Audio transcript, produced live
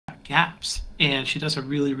gaps. And she does a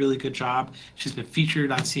really, really good job. She's been featured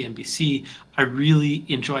on CNBC. I really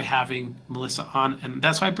enjoy having Melissa on, and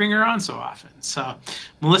that's why I bring her on so often. So,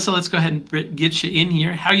 Melissa, let's go ahead and get you in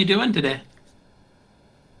here. How are you doing today?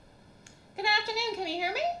 Good afternoon. Can you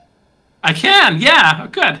hear me? I can, yeah,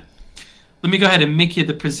 good. Let me go ahead and make you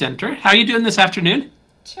the presenter. How are you doing this afternoon?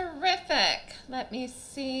 Terrific. Let me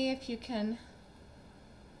see if you can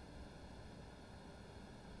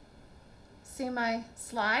see my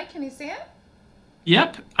slide. Can you see it?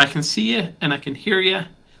 Yep, I can see you and I can hear you.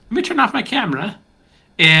 Let me turn off my camera,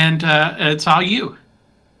 and it's all you.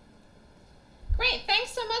 Great.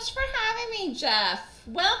 Thanks so much for having me, Jeff.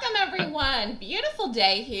 Welcome, everyone. Beautiful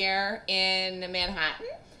day here in Manhattan.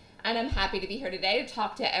 And I'm happy to be here today to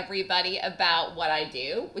talk to everybody about what I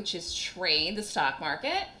do, which is trade the stock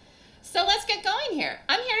market. So let's get going here.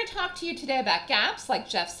 I'm here to talk to you today about gaps, like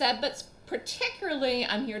Jeff said, but particularly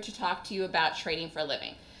I'm here to talk to you about trading for a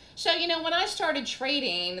living. So, when I started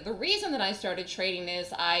trading, the reason that I started trading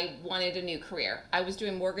is I wanted a new career. I was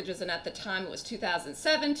doing mortgages, and at the time it was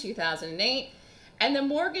 2007, 2008. And the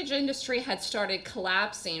mortgage industry had started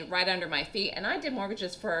collapsing right under my feet. And I did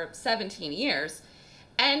mortgages for 17 years.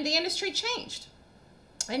 And the industry changed.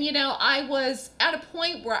 And, I was at a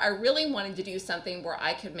point where I really wanted to do something where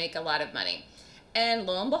I could make a lot of money. And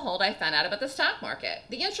lo and behold, I found out about the stock market.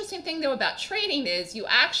 The interesting thing, though, about trading is you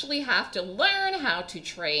actually have to learn how to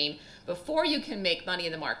trade before you can make money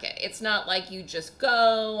in the market. It's not like you just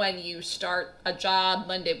go and you start a job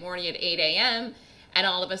Monday morning at 8 a.m. and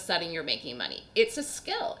all of a sudden you're making money. It's a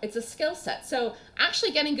skill. It's a skill set. So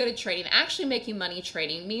actually getting good at trading, actually making money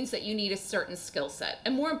trading means that you need a certain skill set.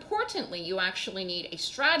 And more importantly, you actually need a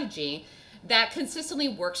strategy that consistently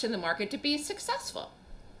works in the market to be successful.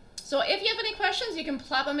 So if you have any questions, you can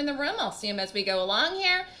plop them in the room. I'll see them as we go along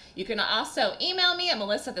here. You can also email me at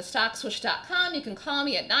melissa@thestockswoosh.com. You can call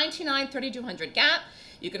me at 929-3200-GAP.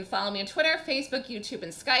 You can follow me on Twitter, Facebook, YouTube,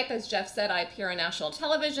 and Skype. As Jeff said, I appear on national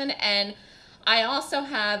television, and I also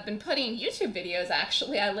have been putting YouTube videos.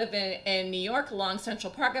 Actually, I live in New York along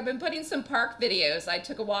Central Park. I've been putting some park videos. I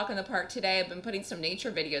took a walk in the park today. I've been putting some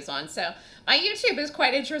nature videos on. So my YouTube is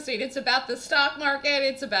quite interesting. It's about the stock market.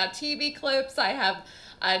 It's about TV clips. I have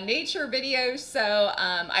nature videos. So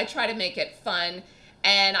I try to make it fun.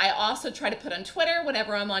 And I also try to put on Twitter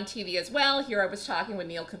whenever I'm on TV as well. Here I was talking with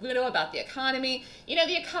Neil Cavuto about the economy.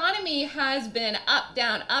 The economy has been up,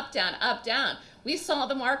 down, up, down, up, down. We saw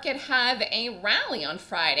the market have a rally on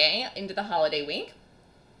Friday into the holiday week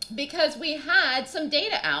because we had some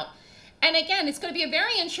data out. And again, it's going to be a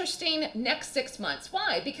very interesting next 6 months.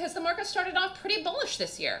 Why? Because the market started off pretty bullish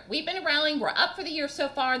this year. We've been rallying. We're up for the year so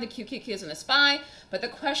far in the QQQs and the SPY. But the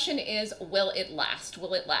question is, will it last?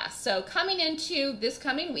 Will it last? So coming into this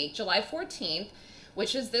coming week, July 14th,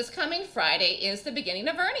 which is this coming Friday, is the beginning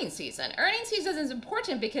of earnings season. Earnings season is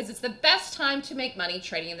important because it's the best time to make money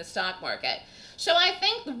trading in the stock market. So I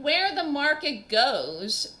think where the market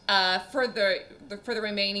goes for the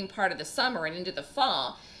remaining part of the summer and into the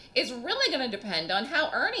fall is really going to depend on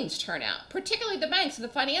how earnings turn out, particularly the banks and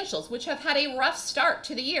the financials, which have had a rough start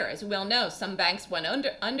to the year. As we all know, some banks went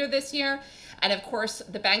under this year, and of course,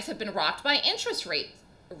 the banks have been rocked by interest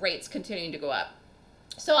rates continuing to go up.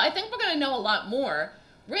 So I think we're going to know a lot more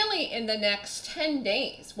really in the next 10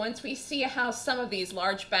 days once we see how some of these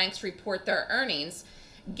large banks report their earnings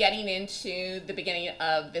getting into the beginning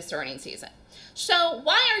of this earnings season. So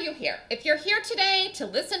why are you here? If you're here today to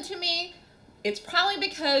listen to me, it's probably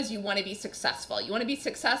because you want to be successful. You want to be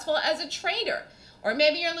successful as a trader. Or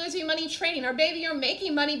maybe you're losing money trading. Or maybe you're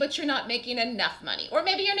making money, but you're not making enough money. Or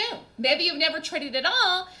maybe you're new. Maybe you've never traded at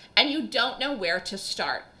all, and you don't know where to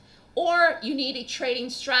start. Or you need a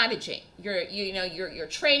trading strategy. You're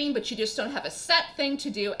trading, but you just don't have a set thing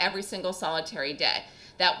to do every single solitary day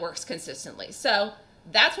that works consistently. So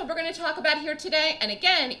that's what we're going to talk about here today. And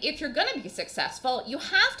again, if you're going to be successful, you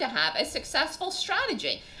have to have a successful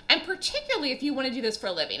strategy. And particularly if you want to do this for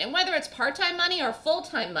a living. And whether it's part-time money or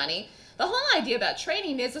full-time money, the whole idea about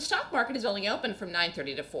trading is the stock market is only open from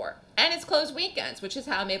 9:30 to 4. And it's closed weekends, which is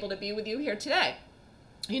how I'm able to be with you here today.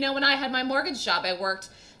 When I had my mortgage job, I worked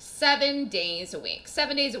 7 days a week.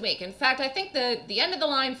 7 days a week. In fact, I think the end of the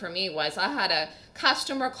line for me was I had a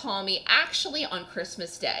customer call me actually on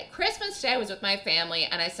Christmas Day. Christmas Day, I was with my family,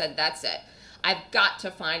 and I said, that's it. I've got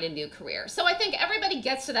to find a new career. So I think everybody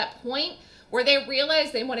gets to that point where they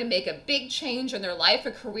realize they want to make a big change in their life,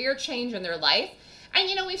 a career change in their life.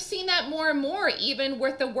 And we've seen that more and more even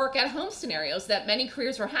with the work at home scenarios that many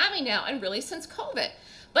careers are having now, and really since COVID.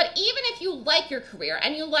 But even if you like your career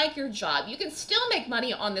and you like your job, you can still make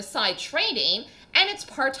money on the side trading And it's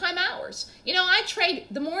part-time hours. You know, I trade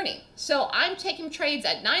the morning. So I'm taking trades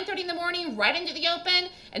at 9:30 in the morning, right into the open,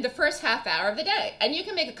 and the first half hour of the day. And you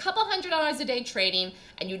can make a couple $100 a day trading,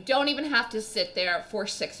 and you don't even have to sit there for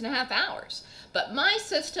 6.5 hours. But my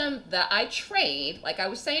system that I trade, like I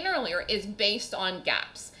was saying earlier, is based on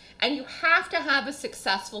gaps. And you have to have a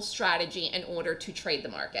successful strategy in order to trade the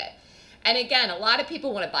market. And again, a lot of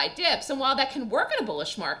people want to buy dips, and while that can work in a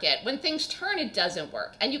bullish market, when things turn, it doesn't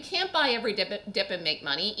work. And you can't buy every dip and make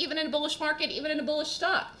money, even in a bullish market, even in a bullish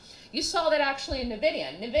stock. You saw that actually in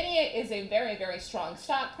NVIDIA. NVIDIA is a very, very strong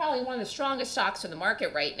stock, probably one of the strongest stocks in the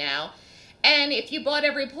market right now. And if you bought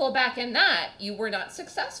every pullback in that, you were not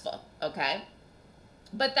successful, okay?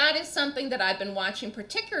 But that is something that I've been watching,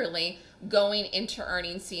 particularly going into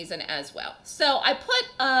earnings season as well. So I put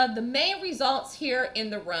the May results here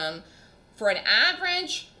in the room for an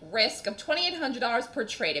average risk of $2,800 per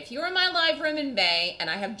trade. If you're in my live room in May, and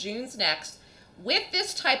I have June's next, with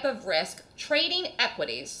this type of risk, trading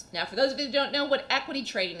equities. Now, for those of you who don't know what equity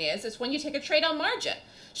trading is, it's when you take a trade on margin.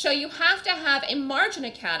 So you have to have a margin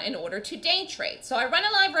account in order to day trade. So I run a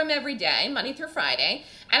live room every day, Monday through Friday,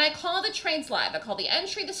 and I call the trades live. I call the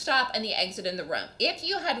entry, the stop, and the exit in the room. If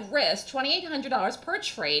you had risked $2,800 per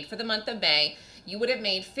trade for the month of May, you would have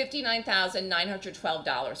made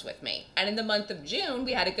 $59,912 with me. And in the month of June,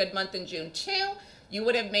 we had a good month in June too, you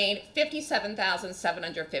would have made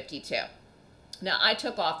 $57,752. Now, I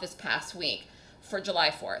took off this past week for July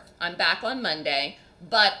 4th. I'm back on Monday,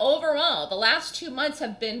 but overall, the last 2 months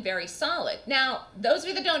have been very solid. Now, those of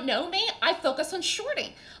you that don't know me, I focus on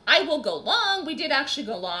shorting. I will go long. We did actually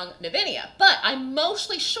go long NVIDIA, but I'm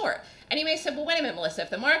mostly short. And you may say, well, wait a minute, Melissa, if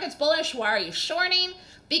the market's bullish, why are you shorting?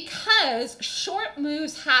 Because short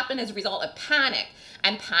moves happen as a result of panic,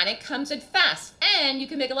 and panic comes in fast, and you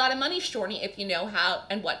can make a lot of money shorting if you know how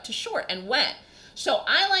and what to short and when. So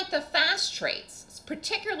I like the fast trades,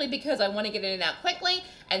 particularly because I want to get in and out quickly,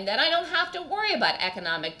 and then I don't have to worry about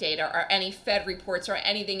economic data or any Fed reports or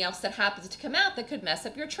anything else that happens to come out that could mess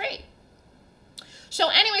up your trade. So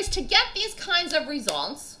anyways, to get these kinds of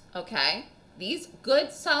results, okay, these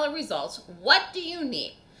good solid results, what do you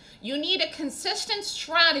need? You need a consistent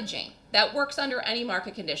strategy that works under any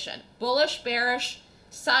market condition, bullish, bearish,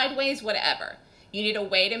 sideways, whatever. You need a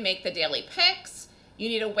way to make the daily picks. You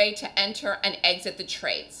need a way to enter and exit the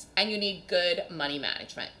trades, and you need good money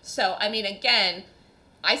management. So, I mean, again,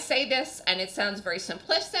 I say this and it sounds very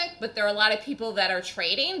simplistic, but there are a lot of people that are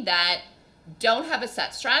trading that don't have a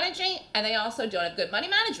set strategy, and they also don't have good money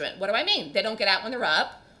management. What do I mean? They don't get out when they're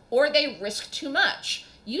up, or they risk too much.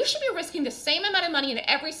 You should be risking the same amount of money in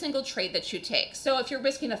every single trade that you take. So if you're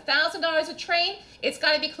risking $1,000 a trade, it's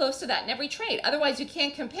got to be close to that in every trade. Otherwise, you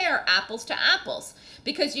can't compare apples to apples,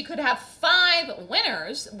 because you could have 5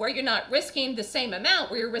 winners where you're not risking the same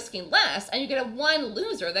amount, where you're risking less, and you get a 1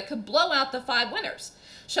 loser that could blow out the 5 winners.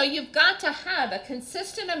 So you've got to have a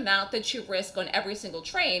consistent amount that you risk on every single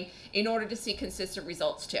trade in order to see consistent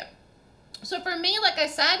results too. So for me, like I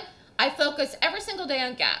said, I focus every single day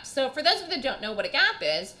on gaps. So for those of you that don't know what a gap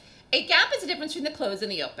is the difference between the close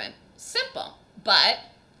and the open. Simple. But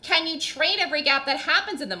can you trade every gap that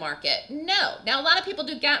happens in the market? No. Now, a lot of people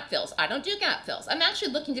do gap fills. I don't do gap fills. I'm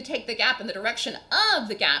actually looking to take the gap in the direction of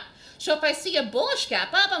the gap. So if I see a bullish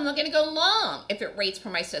gap up, I'm looking to go long if it rates per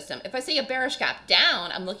my system. If I see a bearish gap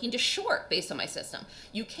down, I'm looking to short based on my system.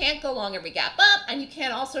 You can't go long every gap up, and you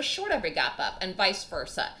can't also short every gap up, and vice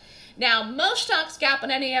versa. Now, most stocks gap on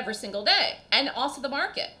every single day, and also the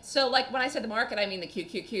market. So like when I say the market, I mean the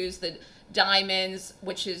QQQs, the diamonds,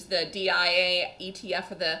 which is the DIA ETF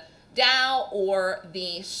for the Dow, or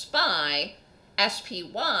the SPY,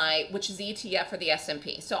 SPY, which is the ETF for the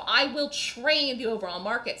S&P. So I will trade the overall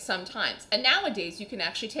market sometimes. And nowadays, you can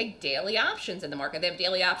actually take daily options in the market. They have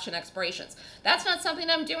daily option expirations. That's not something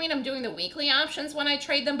I'm doing. I'm doing the weekly options when I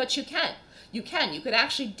trade them, but you can. You could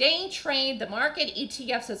actually day trade the market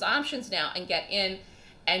ETFs as options now and get in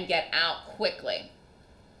and get out quickly.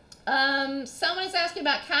 Someone is asking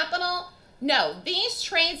about capital. No, these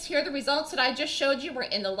trades here, the results that I just showed you were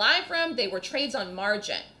in the live room. They were trades on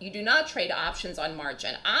margin. You do not trade options on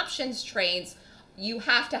margin. Options trades, you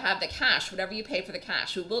have to have the cash, whatever you pay for the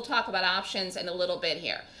cash. We will talk about options in a little bit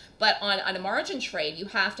here. But on a margin trade, you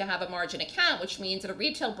have to have a margin account, which means at a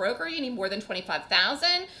retail broker, you need more than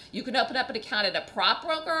 $25,000. You can open up an account at a prop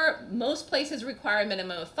broker. Most places require a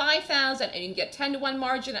minimum of $5,000, and you can get 10-to-1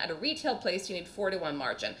 margin. At a retail place, you need 4-to-1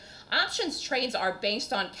 margin. Options trades are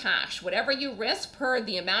based on cash. Whatever you risk per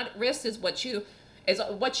the amount at risk is what you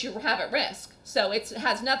have at risk. So it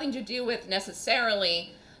has nothing to do with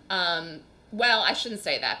necessarily, well, I shouldn't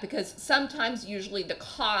say that, because sometimes usually the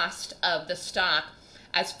cost of the stock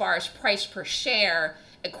as far as price per share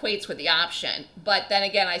equates with the option. But then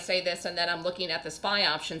again, I say this, and then I'm looking at the SPY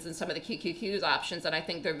options and some of the QQQ's options, and I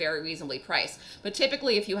think they're very reasonably priced. But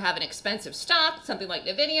typically, if you have an expensive stock, something like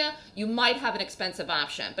NVIDIA, you might have an expensive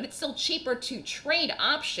option. But it's still cheaper to trade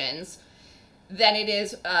options than it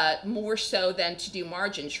is more so than to do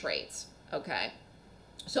margin trades, okay?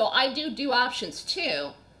 So I do options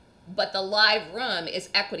too, but the live room is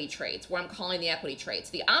equity trades, where I'm calling the equity trades.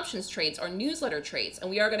 The options trades are newsletter trades, and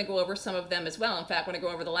we are going to go over some of them as well. In fact, I'm going to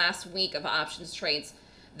go over the last week of options trades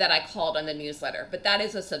that I called on the newsletter. But that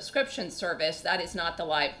is a subscription service. That is not the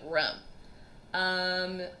live room.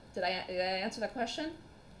 Did I answer that question?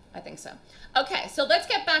 I think so. Okay, so let's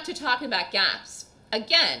get back to talking about gaps.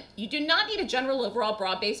 Again, you do not need a general overall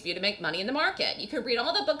broad-based view to make money in the market. You can read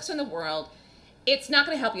all the books in the world. It's not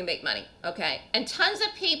going to help you make money, okay? And tons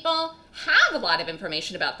of people have a lot of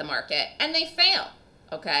information about the market, and they fail,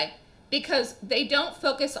 okay? Because they don't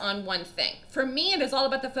focus on one thing. For me, it is all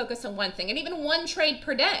about the focus on one thing, and even one trade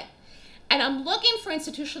per day. And I'm looking for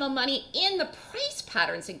institutional money in the price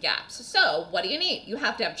patterns and gaps. So what do you need? You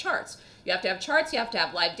have to have charts. You have to have charts, you have to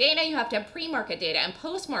have live data, you have to have pre-market data and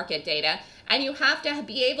post-market data, and you have to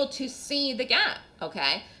be able to see the gap,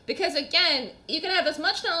 okay? Because again, you can have as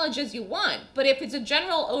much knowledge as you want, but if it's a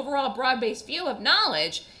general overall broad-based view of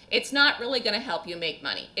knowledge, it's not really going to help you make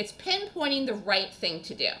money. It's pinpointing the right thing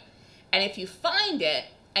to do. And if you find it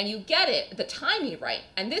and you get it, the timing right,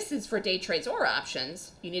 and this is for day trades or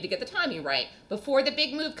options, you need to get the timing right before the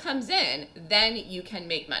big move comes in, then you can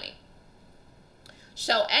make money.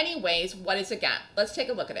 So anyways, what is a gap? Let's take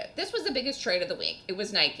a look at it. This was the biggest trade of the week. It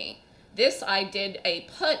was Nike. This I did a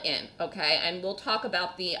put in, okay? And we'll talk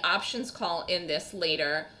about the options call in this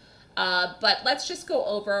later. But let's just go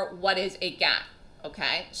over what is a gap,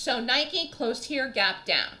 okay? So Nike closed here, gap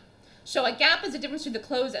down. So a gap is the difference between the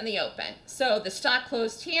close and the open. So the stock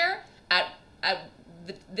closed here at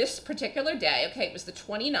this particular day, okay, it was the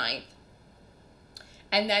 29th.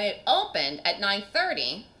 And then it opened at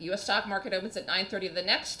 9:30. U.S. stock market opens at 9:30 the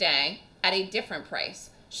next day at a different price.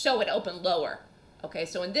 So it opened lower. Okay,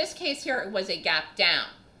 so in this case here, it was a gap down.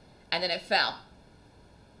 And then it fell.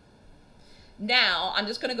 Now, I'm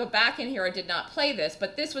just going to go back in here. I did not play this,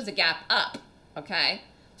 but this was a gap up. Okay,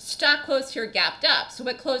 stock closed here, gapped up. So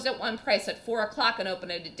it closed at one price at 4 o'clock and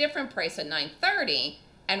opened at a different price at 9:30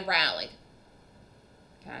 and rallied.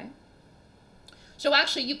 Okay. So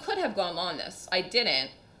actually, you could have gone long this. I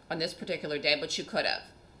didn't on this particular day, but you could have.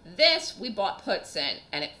 This, we bought puts in,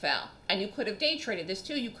 and it fell. And you could have day traded this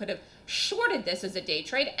too. You could have shorted this as a day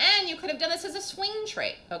trade, and you could have done this as a swing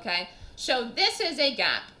trade, okay? So this is a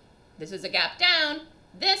gap. This is a gap down.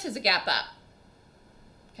 This is a gap up,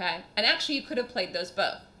 okay? And actually, you could have played those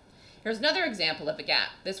both. Here's another example of a gap.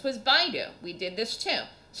 This was Baidu. We did this too.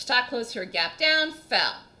 Stock closed here, gap down,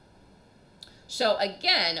 fell. So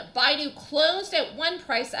again, Baidu closed at one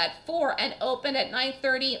price at 4 and opened at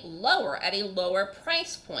 9:30 lower at a lower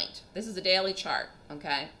price point. This is a daily chart,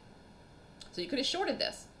 okay? So you could have shorted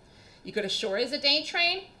this. You could have shorted as a day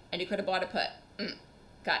trade, and you could have bought a put.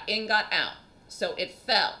 Got in, got out. So it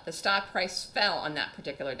fell. The stock price fell on that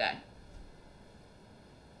particular day.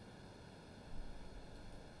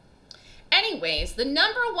 Anyways, the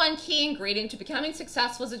 #1 key ingredient to becoming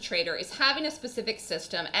successful as a trader is having a specific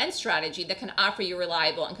system and strategy that can offer you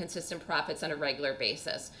reliable and consistent profits on a regular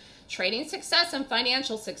basis. Trading success and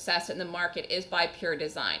financial success in the market is by pure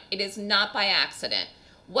design. It is not by accident.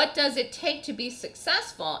 What does it take to be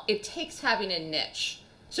successful? It takes having a niche.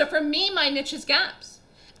 So for me, my niche is gaps.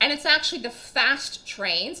 And it's actually the fast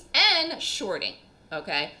trades and shorting,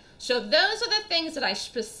 okay? So those are the things that I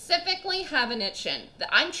specifically have a niche in. That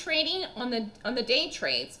I'm trading on the day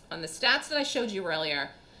trades, on the stats that I showed you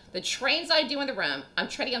earlier, the trades I do in the room, I'm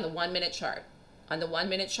trading on the 1 minute chart,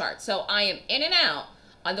 So I am in and out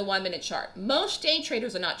on the 1 minute chart. Most day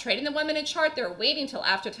traders are not trading the 1 minute chart. They're waiting until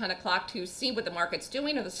after 10 o'clock to see what the market's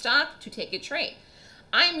doing or the stock to take a trade.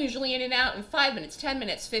 I'm usually in and out in 5 minutes, 10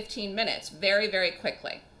 minutes, 15 minutes, very, very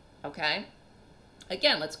quickly, okay?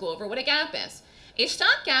 Again, let's go over what a gap is. A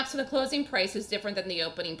stock gaps in the closing price is different than the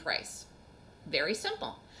opening price. Very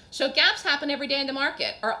simple. So gaps happen every day in the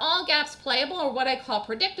market. Are all gaps playable or what I call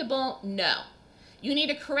predictable? No. You need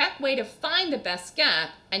a correct way to find the best gap,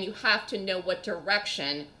 and you have to know what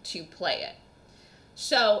direction to play it.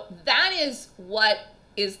 So that is what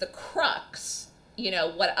is the crux,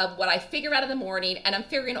 of what I figure out in the morning, and I'm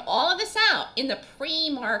figuring all of this out in the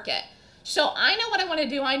pre-market. So I know what I want to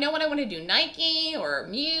do. I know what I want to do, Nike or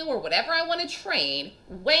Mew or whatever I want to trade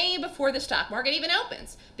way before the stock market even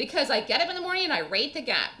opens. Because I get up in the morning and I rate the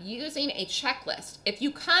gap using a checklist. If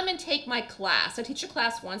you come and take my class, I teach a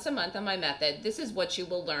class once a month on my method. This is what you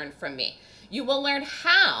will learn from me. You will learn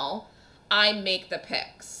how I make the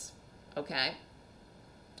picks, okay?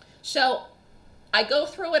 So I go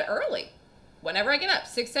through it early. Whenever I get up,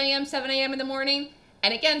 6 a.m., 7 a.m. in the morning.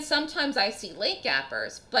 And again, sometimes I see late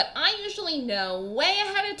gappers, but I usually know way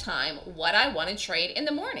ahead of time what I want to trade in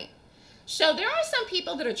the morning. So there are some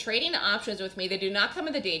people that are trading options with me. They do not come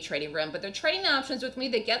in the day trading room, but they're trading options with me.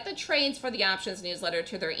 They get the trades for the options newsletter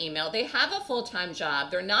to their email. They have a full-time job.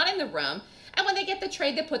 They're not in the room. And when they get the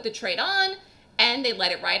trade, they put the trade on and they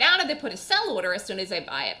let it ride out, and they put a sell order as soon as they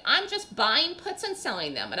buy it. I'm just buying puts and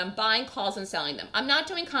selling them, and I'm buying calls and selling them. I'm not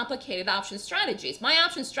doing complicated option strategies. My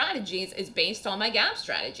option strategies is based on my gap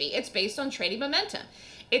strategy. It's based on trading momentum.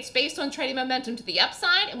 It's based on trading momentum to the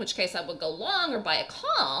upside, in which case I would go long or buy a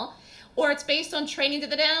call, or it's based on trading to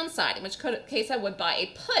the downside, in which case I would buy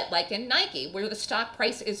a put, like in Nike, where the stock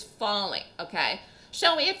price is falling, okay?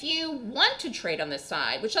 So if you want to trade on this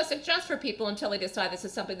side, which I suggest for people until they decide this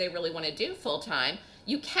is something they really want to do full time,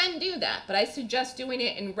 you can do that. But I suggest doing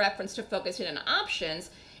it in reference to focusing on options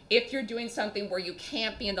if you're doing something where you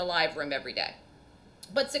can't be in the live room every day.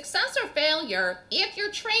 But success or failure, if you're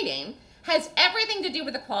trading, has everything to do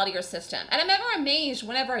with the quality of your system. And I'm ever amazed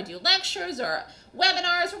whenever I do lectures or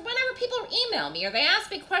webinars or whenever people email me or they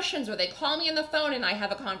ask me questions or they call me on the phone and I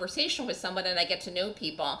have a conversation with someone and I get to know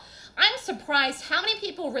people. I'm surprised how many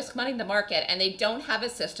people risk money in the market and they don't have a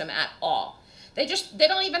system at all. They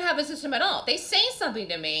don't even have a system at all. They say something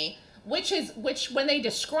to me, which when they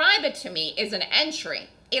describe it to me is an entry.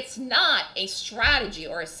 It's not a strategy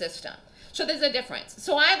or a system. So there's a difference.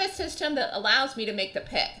 So I have a system that allows me to make the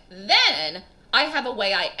pick. Then I have a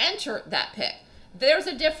way I enter that pick. There's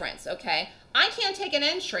a difference, okay? I can't take an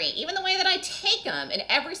entry, even the way that I take them in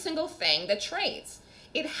every single thing that trades.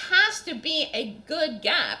 It has to be a good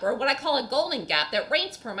gap, or what I call a golden gap, that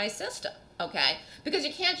rates per my system, okay? Because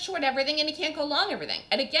you can't short everything and you can't go long everything.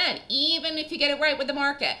 And again, even if you get it right with the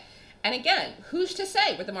market, and again, who's to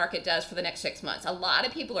say what the market does for the next 6 months? A lot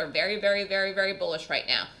of people are very, very, very, very bullish right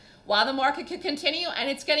now. While the market could continue and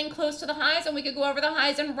it's getting close to the highs and we could go over the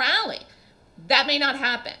highs and rally, that may not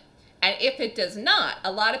happen. And if it does not,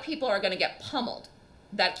 a lot of people are going to get pummeled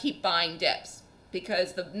that keep buying dips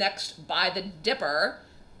because the next buy the dipper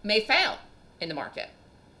may fail in the market.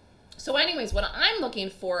 So anyways, what I'm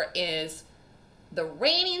looking for is the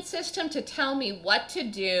rating system to tell me what to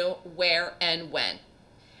do, where, and when.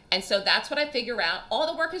 And so that's what I figure out.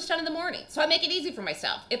 All the work is done in the morning. So I make it easy for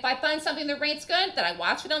myself. If I find something that rates good, then I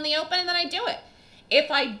watch it on the open and then I do it.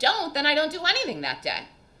 If I don't, then I don't do anything that day.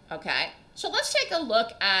 Okay? So let's take a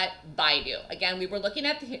look at Baidu. Again, we were looking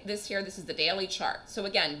at this here. This is the daily chart. So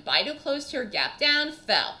again, Baidu closed here, gap down,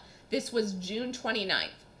 fell. This was June 29th.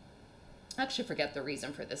 I actually forget the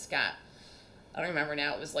reason for this gap. I don't remember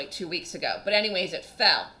now. It was like 2 weeks ago. But anyways, it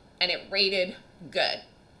fell and it rated good.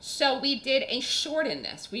 So we did a short in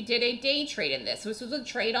this. We did a day trade in this. This was a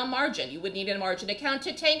trade on margin. You would need a margin account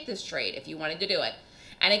to take this trade if you wanted to do it.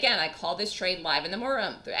 And again, I called this trade live in the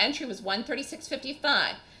room. The entry was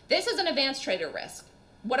 136.55. This is an advanced trader risk.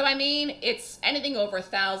 What do I mean? It's anything over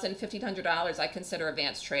 $1,000, $1,500 I consider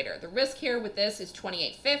advanced trader. The risk here with this is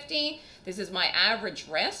 $28.50. This is my average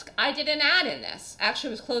risk. I did an add in this. Actually,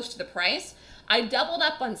 it was close to the price. I doubled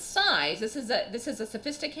up on size. This is a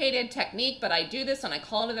sophisticated technique, but I do this and I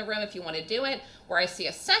call it in the room if you want to do it, where I see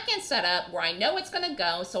a second setup where I know it's going to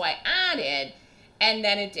go, so I added, and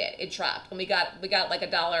then it did. It dropped, and we got like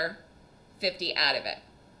 $1.50 out of it.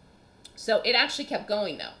 So it actually kept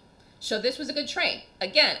going though. So this was a good trade.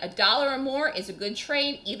 Again, $1 or more is a good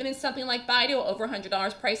trade, even in something like Baidu, over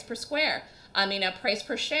 $100 price per square. Price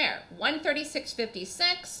per share,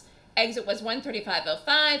 136.56. Exit was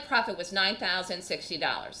 135.05. Profit was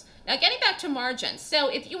 $9,060. Now, getting back to margin. So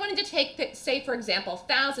if you wanted to take, say, for example,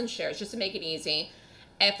 1,000 shares, just to make it easy,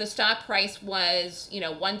 if the stock price was,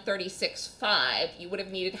 136.5, you would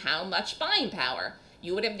have needed how much buying power?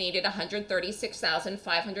 You would have needed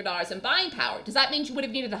 $136,500 in buying power. Does that mean you would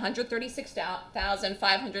have needed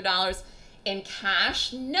 $136,500 in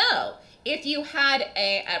cash? No. If you had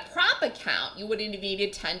a prop account, you would have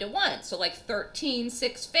needed 10 to 1, so like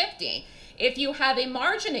 13,650. If you have a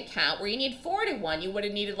margin account where you need 4 to 1, you would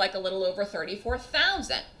have needed like a little over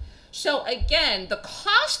 34,000. So again, the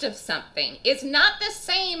cost of something is not the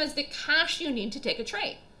same as the cash you need to take a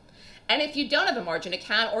trade. And if you don't have a margin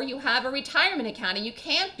account or you have a retirement account and you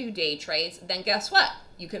can't do day trades, then guess what?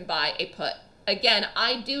 You can buy a put. Again,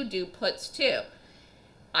 I do puts too.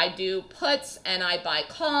 I do puts and I buy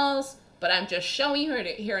calls, but I'm just showing you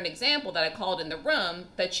here an example that I called in the room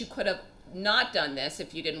that you could have not done this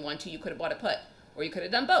if you didn't want to. You could have bought a put, or you could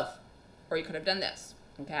have done both, or you could have done this,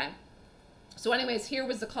 okay? So anyways, here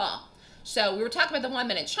was the call. So we were talking about the 1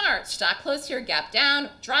 minute chart. Stock closed here, gap down,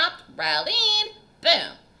 dropped, rallied,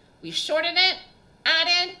 boom. We shorted it,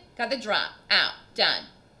 added, got the drop, out, done.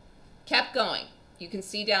 Kept going. You can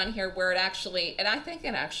see down here where it actually, and I think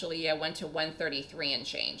it actually went to 133 and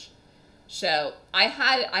change. So I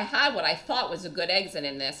had what I thought was a good exit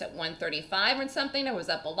in this at 135 or something. It was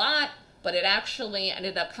up a lot, but it actually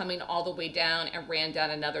ended up coming all the way down and ran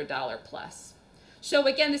down another $1 plus. So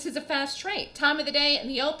again, this is a fast trade. Time of the day in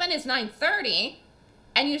the open is 9:30,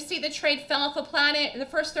 and you see the trade fell off a planet in the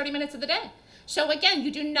first 30 minutes of the day. So again,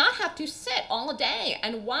 you do not have to sit all day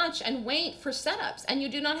and watch and wait for setups, and you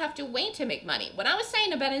do not have to wait to make money. When I was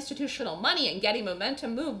saying about institutional money and getting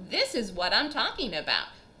momentum move, this is what I'm talking about.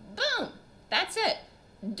 Boom, that's it.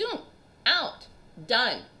 Doom, out,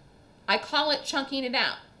 done. I call it chunking it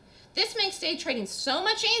out. This makes day trading so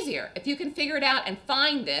much easier if you can figure it out and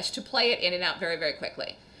find this to play it in and out very, very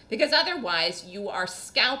quickly. Because otherwise, you are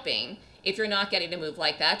scalping if you're not getting a move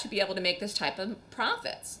like that to be able to make this type of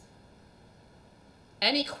profits.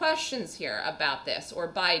 Any questions here about this or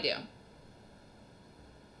Baidu?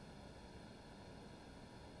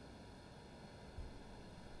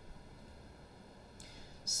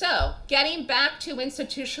 So, getting back to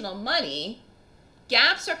institutional money,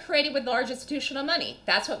 gaps are created with large institutional money.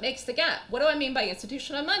 That's what makes the gap. What do I mean by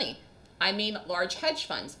institutional money? I mean large hedge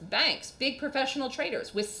funds, banks, big professional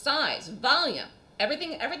traders with size, volume.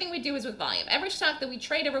 Everything we do is with volume. Every stock that we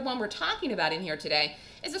trade, everyone we're talking about in here today,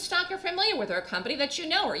 is a stock you're familiar with or a company that you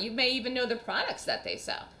know, or you may even know the products that they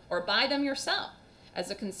sell or buy them yourself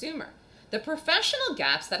as a consumer. The professional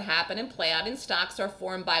gaps that happen and play out in stocks are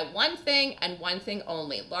formed by one thing and one thing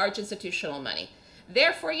only, large institutional money.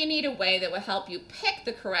 Therefore, you need a way that will help you pick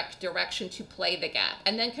the correct direction to play the gap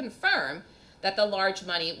and then confirm that the large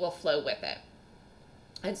money will flow with it.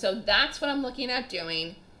 And so that's what I'm looking at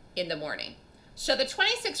doing in the morning. So the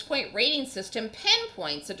 26-point rating system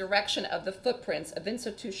pinpoints the direction of the footprints of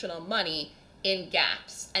institutional money in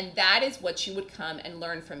gaps. And that is what you would come and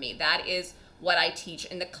learn from me. That is what I teach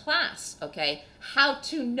in the class, okay? How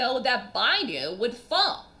to know that Baidu would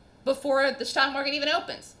fall before the stock market even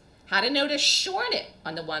opens. How to know to short it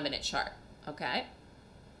on the 1 minute chart, okay?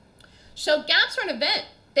 So gaps are an event.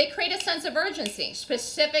 They create a sense of urgency,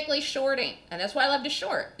 specifically shorting. And that's why I love to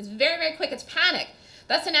short. It's very, very quick. It's panic.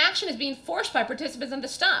 Thus, an action is being forced by participants in the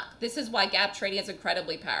stock. This is why gap trading is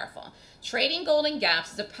incredibly powerful. Trading golden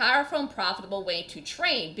gaps is a powerful and profitable way to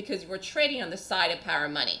trade because you are trading on the side of power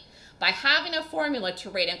money. By having a formula to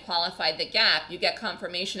rate and qualify the gap, you get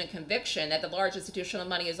confirmation and conviction that the large institutional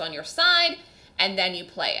money is on your side, and then you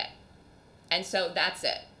play it. And so that's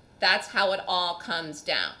it. That's how it all comes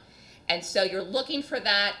down. And so you're looking for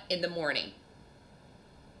that in the morning.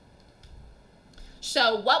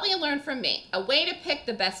 So what will you learn from me? A way to pick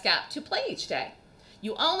the best gap to play each day.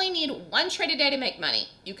 You only need one trade a day to make money.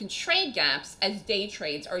 You can trade gaps as day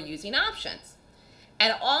trades or using options.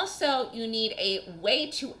 And also you need a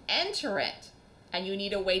way to enter it and you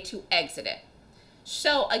need a way to exit it.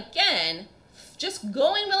 So again, just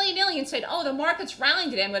going willy-nilly and saying, oh, the market's rallying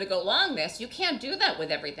today, I'm going to go long this. You can't do that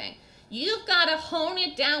with everything. You've got to hone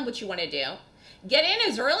it down what you want to do. Get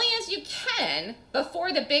in as early as you can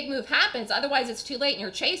before the big move happens. Otherwise, it's too late and you're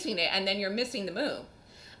chasing it and then you're missing the move.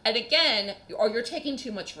 And again, or you're taking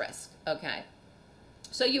too much risk, okay?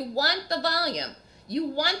 So you want the volume. You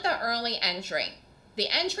want the early entry. The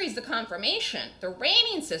entry is the confirmation. The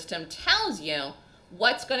rating system tells you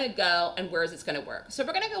what's going to go and where is it's going to work. So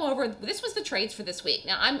we're going to go over, this was the trades for this week.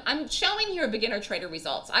 Now, I'm showing here beginner trader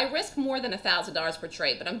results. I risk more than $1,000 per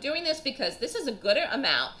trade, but I'm doing this because this is a good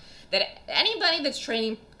amount that anybody that's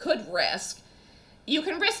trading could risk. You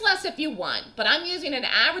can risk less if you want, but I'm using an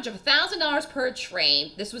average of $1,000 per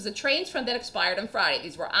trade. This was the trades from that expired on Friday.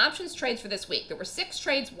 These were options trades for this week. There were 6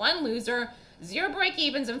 trades, 1 loser, 0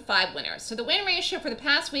 break-evens, and 5 winners. So the win ratio for the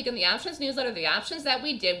past week in the options newsletter, the options that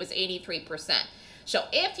we did was 83%. So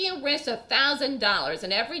if you risk $1,000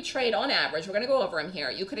 in every trade on average, we're going to go over them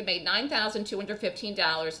here, you could have made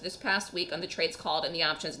 $9,215 this past week on the trades called in the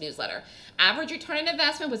options newsletter. Average return on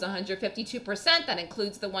investment was 152%. That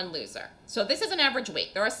includes the 1 loser. So this is an average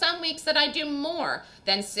week. There are some weeks that I do more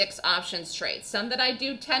than 6 options trades, some that I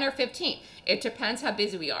do 10 or 15. It depends how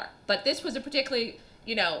busy we are. But this was a particularly,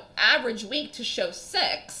 average week to show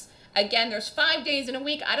 6. Again, there's 5 days in a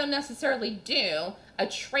week. I don't necessarily do a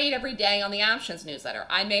trade every day on the options newsletter.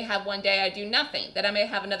 I may have one day I do nothing. Then I may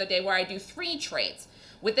have another day where I do 3 trades.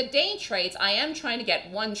 With the day trades, I am trying to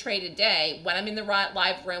get one trade a day when I'm in the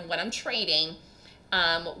live room, when I'm trading,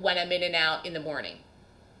 when I'm in and out in the morning.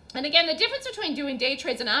 And again, the difference between doing day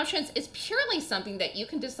trades and options is purely something that you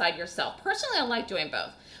can decide yourself. Personally, I like doing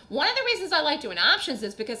both. One of the reasons I like doing options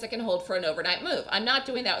is because I can hold for an overnight move. I'm not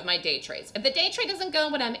doing that with my day trades. If the day trade doesn't go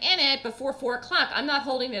when I'm in it before 4 o'clock, I'm not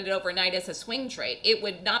holding it overnight as a swing trade. It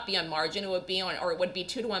would not be on margin. It would be on, or it would be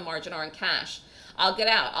 2-to-1 margin or in cash. I'll get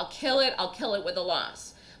out. I'll kill it with a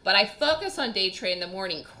loss. But I focus on day trade in the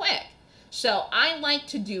morning quick. So I like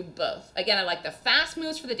to do both. Again, I like the fast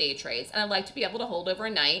moves for the day trades, and I like to be able to hold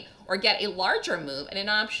overnight or get a larger move in an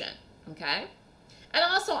option, okay? And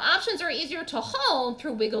also, options are easier to hold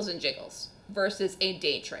through wiggles and jiggles versus a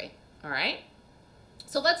day trade, all right?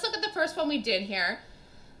 So let's look at the first one we did here.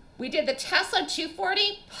 We did the Tesla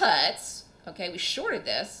 240 puts, okay? We shorted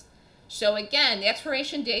this. So again, the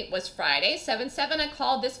expiration date was Friday, 7/7. I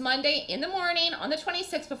called this Monday in the morning on the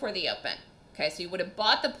 26th before the open. Okay, so you would have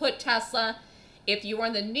bought the put Tesla. If you were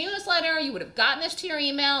in the newsletter, you would have gotten this to your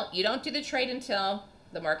email. You don't do the trade until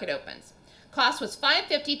the market opens. Cost was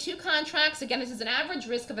 $550, 2 contracts. Again, this is an average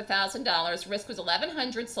risk of $1,000. Risk was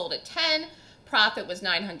 $1,100, sold at 10. Profit was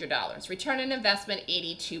 $900. Return on investment,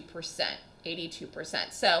 82%.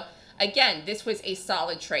 82%. So again, this was a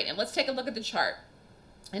solid trade. And let's take a look at the chart.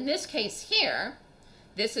 In this case here,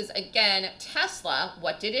 this is again Tesla.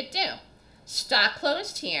 What did it do? Stock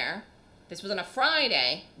closed here. This was on a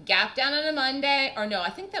Friday, gap down on a Monday, or no, I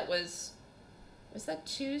think that was that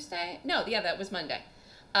Tuesday? No, yeah, that was Monday.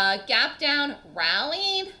 Gap down,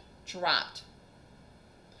 rallied, dropped.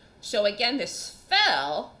 So again, this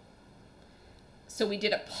fell. So we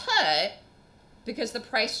did a put because the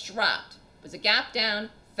price dropped. It was a gap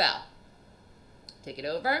down, fell. Take it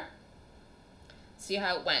over. See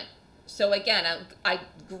how it went. So again, I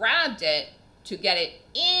grabbed it to get it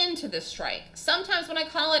into the strike. Sometimes when I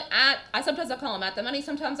call it sometimes I'll call them at the money,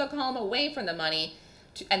 sometimes I'll call them away from the money,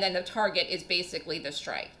 and then the target is basically the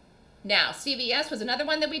strike. Now, CVS was another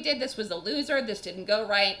one that we did. This was a loser. This didn't go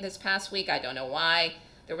right this past week. I don't know why.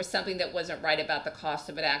 There was something that wasn't right about the cost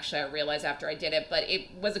of it, actually. I realized after I did it, but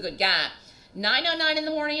it was a good gap. 9:09 in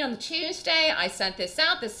the morning on the Tuesday, I sent this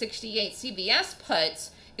out, the 68 CVS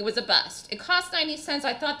puts. It was a bust. It cost 90 cents.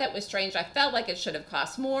 I thought that was strange. I felt like it should have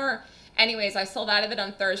cost more. Anyways, I sold out of it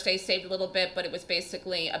on Thursday, saved a little bit, but it was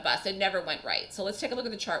basically a bust. It never went right. So let's take a look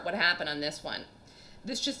at the chart, what happened on this one.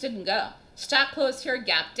 This just didn't go. Stock closed here,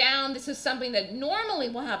 gap down. This is something that normally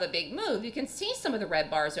will have a big move. You can see some of the red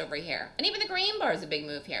bars over here. And even the green bar is a big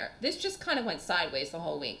move here. This just kind of went sideways the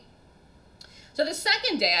whole week. So the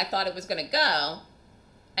second day, I thought it was going to go,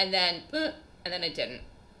 and then it didn't.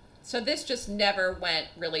 So this just never went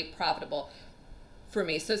really profitable for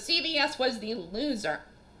me. So CVS was the loser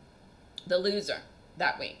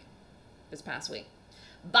that week, this past week.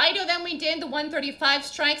 Baidu, then we did the 135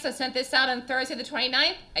 strikes. I sent this out on Thursday the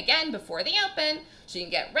 29th, again, before the open, so you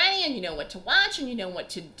can get ready and you know what to watch and you know what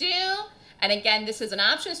to do. And again, this is an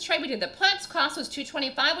options trade. We did the puts. Cost was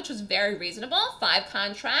 $225, which was very reasonable. 5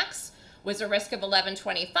 contracts was a risk of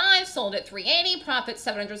 $1125. Sold at $380. Profit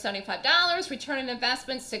 $775. Return on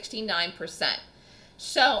investment 69%.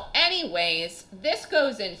 So anyways, this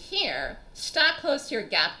goes in here. Stock closed here,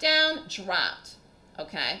 gap down, dropped.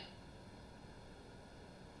 Okay.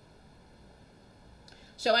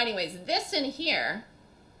 So anyways, this in here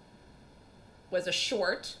was a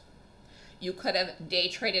short. You could have day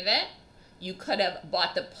traded it. You could have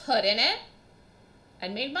bought the put in it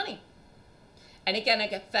and made money. And again,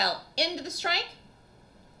 it fell into the strike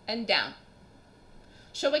and down.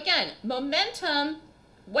 So again, momentum,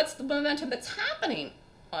 what's the momentum that's happening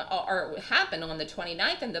or happened on the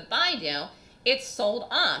 29th in the Baidu? It's sold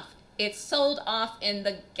off. It's sold off in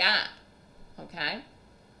the gap, okay?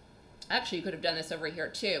 Actually, you could have done this over here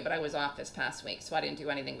too, but I was off this past week, so I didn't do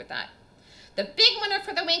anything with that. The big winner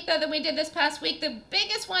for the week, though, that we did this past week, the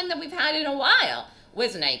biggest one that we've had in a while,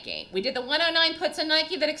 was Nike. We did the 109 puts in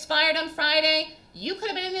Nike that expired on Friday. You could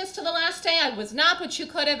have been in this to the last day. I was not, but you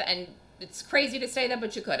could have, and it's crazy to say that,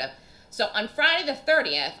 but you could have. So on Friday the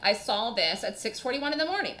 30th, I saw this at 6:41 in the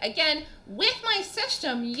morning. Again, with my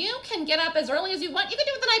system, you can get up as early as you want. You can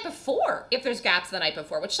do it the night before if there's gaps the night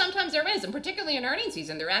before, which sometimes there is, and particularly in earnings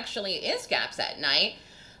season, there actually is gaps at night.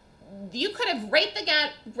 You could have rate the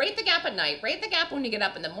gap at night, rate the gap when you get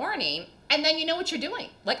up in the morning, and then you know what you're doing.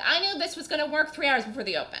 Like, I knew this was going to work 3 hours before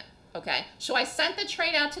the open, okay? So I sent the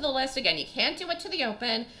trade out to the list. Again, you can't do it to the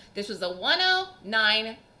open. This was the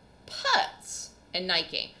 109 puts in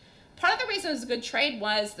Nike. Part of the reason it was a good trade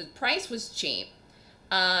was the price was cheap,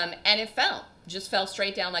 and it fell, just fell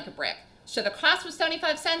straight down like a brick. So the cost was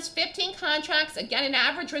 75 cents, 15 contracts, again, an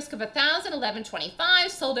average risk of 1,000, 11.25,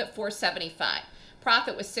 sold at 4.75.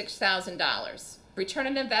 Profit was $6,000. Return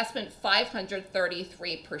on investment,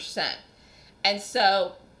 533%. And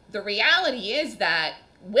so the reality is that,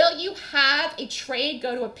 will you have a trade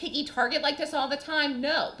go to a piggy target like this all the time?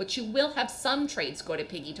 No, but you will have some trades go to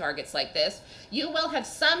piggy targets like this. You will have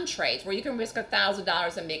some trades where you can risk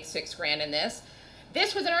 $1,000 and make $6,000 in this.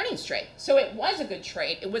 This was an earnings trade, so it was a good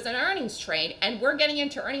trade. It was an earnings trade, and we're getting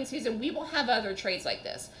into earnings season. We will have other trades like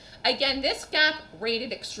this. Again, this gap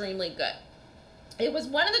rated extremely good. It was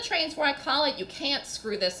one of the trades where I call it, you can't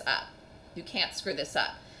screw this up. You can't screw this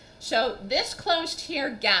up. So this closed here,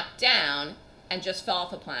 gap down, and just fell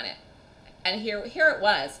off the planet. And here it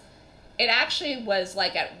was. It actually was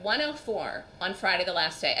like at 104 on Friday, the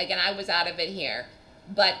last day. Again, I was out of it here.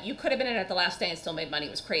 But you could have been in it at the last day and still made money.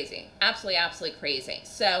 It was crazy. Absolutely, absolutely crazy.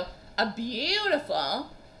 So a beautiful,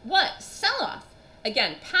 what? Sell-off.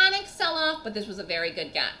 Again, panic sell-off, but this was a very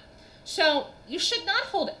good gap. So you should not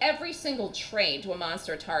hold every single trade to a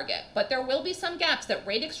monster target, but there will be some gaps that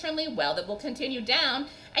rate extremely well that will continue down,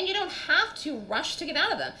 and you don't have to rush to get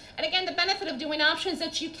out of them. And again, the benefit of doing options is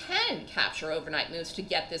that you can capture overnight moves to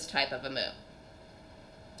get this type of a move.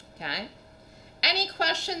 Okay? Any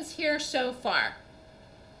questions here so far?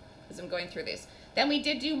 As I'm going through these. Then we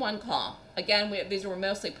did do one call. Again, these were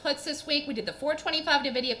mostly puts this week. We did the 425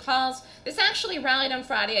 NVIDIA calls. This actually rallied on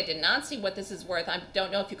Friday. I did not see what this is worth. I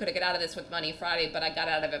don't know if you could have got out of this with money Friday, but I got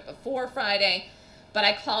out of it before Friday. But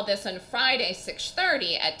I called this on Friday,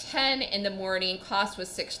 6:30 at 10 in the morning. Cost was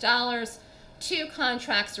 $6. 2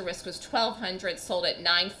 contracts. The risk was $1,200. Sold at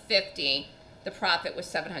 $950. The profit was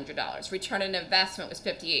 $700. Return on investment was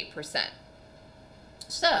 58%.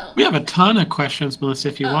 So we have a ton of questions, Melissa,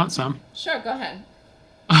 if you want some. Sure, go ahead.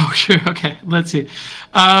 Oh, sure. Okay, let's see.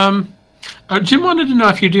 Jim wanted to know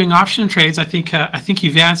if you're doing option trades. I think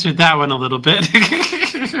you've answered that one a little bit.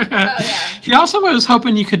 Yeah. He also was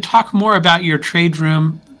hoping you could talk more about your trade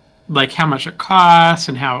room, like how much it costs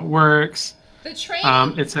and how it works. The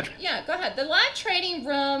trading, etc. Yeah, go ahead. The live trading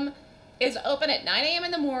room is open at 9 a.m.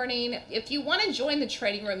 in the morning. If you want to join the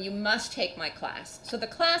trading room, you must take my class. So the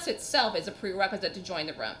class itself is a prerequisite to join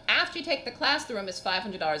the room. After you take the class, the room is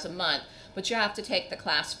 $500 a month, but you have to take the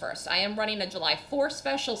class first. I am running a July 4th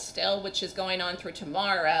special still, which is going on through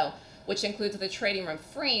tomorrow, which includes the trading room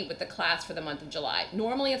free with the class for the month of July.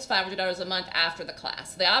 Normally, it's $500 a month after the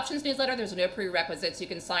class. The options newsletter, there's no prerequisites. You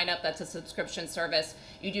can sign up. That's a subscription service.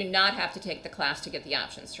 You do not have to take the class to get the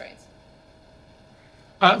options trades.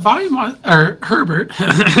 Herbert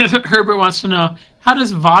Herbert wants to know, how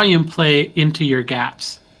does volume play into your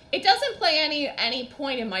gaps? It doesn't play any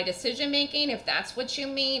point in my decision making, if that's what you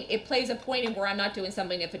mean. It plays a point in where I'm not doing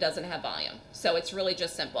something if it doesn't have volume. So it's really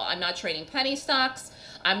just simple. I'm not trading penny stocks.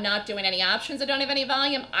 I'm not doing any options that don't have any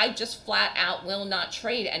volume. I just flat out will not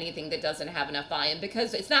trade anything that doesn't have enough volume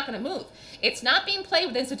because it's not going to move. It's not being played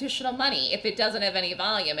with institutional money if it doesn't have any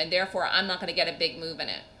volume, and therefore I'm not going to get a big move in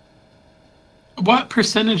it. What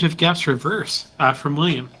percentage of gaps reverse from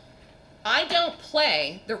William? I don't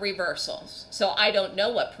play the reversals, so I don't know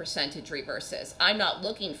what percentage reverses. I'm not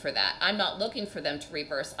looking for that. I'm not looking for them to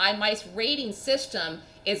reverse. My rating system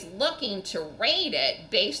is looking to rate it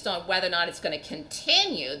based on whether or not it's going to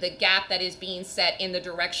continue the gap that is being set in the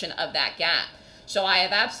direction of that gap. So I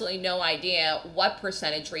have absolutely no idea what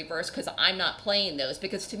percentage reverse because I'm not playing those,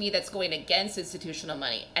 because to me that's going against institutional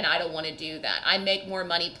money, and I don't want to do that. I make more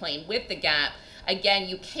money playing with the gap. Again,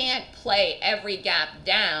 you can't play every gap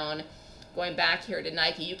down. Going back here to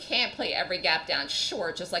Nike, you can't play every gap down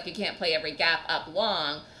short, just like you can't play every gap up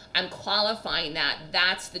long. I'm qualifying that.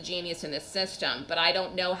 That's the genius in this system, but I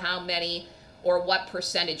don't know how many or what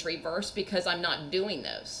percentage reverse because I'm not doing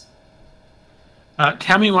those.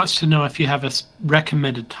 Tammy wants to know if you have a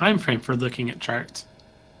recommended time frame for looking at charts,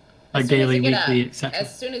 like daily, weekly, etc.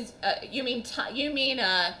 As soon as if you mean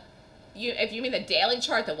the daily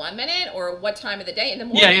chart, the 1 minute, or what time of the day in the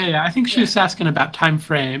morning? Yeah. I think she was asking about time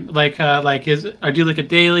frame. Or do you like a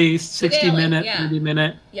daily, 60-minute,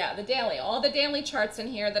 30-minute? Yeah, the daily. All the daily charts in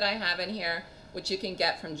here that I have in here, which you can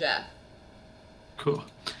get from Jeff. Cool.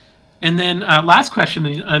 And then last question,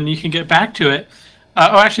 and you can get back to it.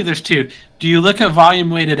 Actually, there's two. Do you look at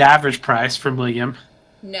volume-weighted average price from William?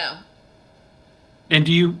 No. And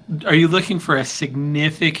are you looking for a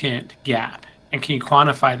significant gap? And can you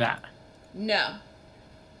quantify that? No.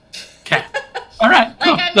 Okay. All right.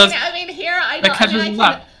 Cool. Here I'm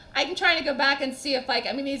trying to go back and see if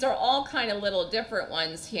these are all kind of little different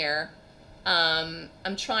ones here.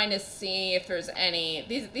 I'm trying to see if there's any.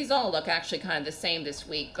 These all look actually kind of the same this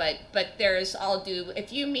week, but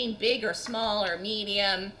if you mean big or small or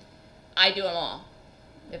medium, I do them all.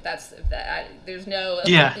 If that, there's no,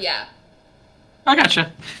 Yeah, yeah. I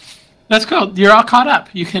gotcha. That's cool. You're all caught up.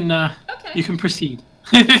 Okay. You can proceed.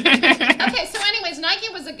 Okay, so anyways,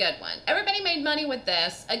 Nike was a good one. Everybody made money with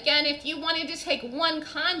this. Again, if you wanted to take one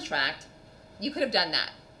contract, you could have done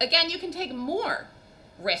that. Again, you can take more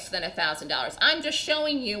risk than $1,000. I'm just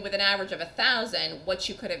showing you with an average of 1,000 what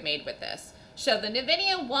you could have made with this. So the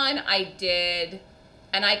NVIDIA one I did,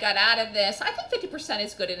 and I got out of this. I think 50%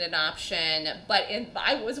 is good in an option, but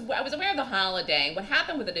I was aware of the holiday. What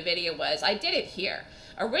happened with the NVIDIA was I did it here.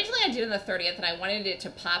 Originally, I did it on the 30th, and I wanted it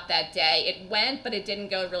to pop that day. It went, but it didn't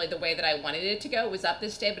go really the way that I wanted it to go. It was up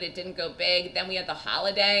this day, but it didn't go big. Then we had the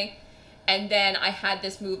holiday, and then I had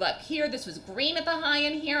this move up here. This was green at the high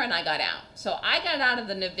end here, and I got out. So I got out of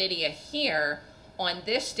the NVIDIA here on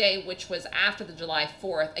this day, which was after the July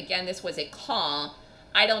 4th. Again, this was a call.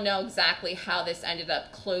 I don't know exactly how this ended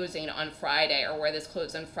up closing on Friday or where this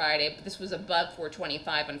closed on Friday, but this was above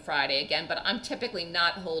 425 on Friday again. But I'm typically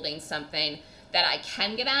not holding something that I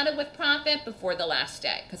can get out of with profit before the last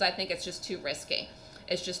day because I think it's just too risky.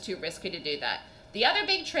 It's just too risky to do that. The other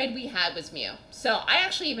big trade we had was Mu. So I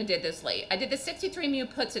actually even did this late. I did the 63 Mu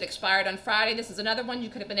puts. It expired on Friday. This is another one you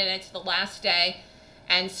could have been in it to the last day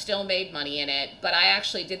and still made money in it. But I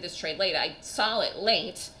actually did this trade late. I saw it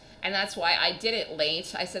late, and that's why I did it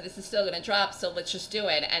late. I said, this is still going to drop, so let's just do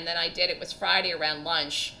it. And then I did. It was Friday around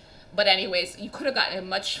lunch. But anyways, you could have gotten a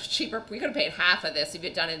much cheaper. We could have paid half of this if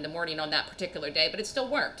you'd done it in the morning on that particular day, but it still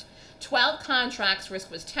worked. 12 contracts, risk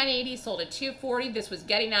was 1080, sold at 240. This was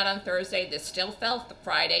getting out on Thursday. This still fell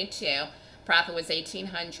Friday too. Profit was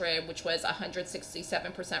 1800, which was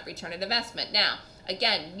 167% return on investment. Now,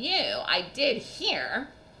 again, Mu, I did here,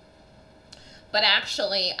 but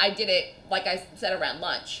actually I did it, like I said, around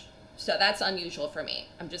lunch. So that's unusual for me.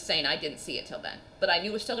 I'm just saying I didn't see it till then, but I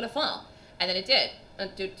knew it was still going to fall. And then it did. And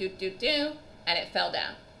it fell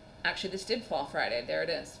down. Actually, this did fall Friday. There it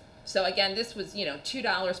is. So again, this was,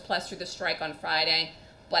 $2 plus through the strike on Friday.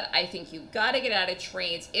 But I think you got to get out of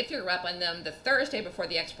trades if you're up on them the Thursday before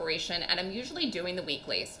the expiration. And I'm usually doing the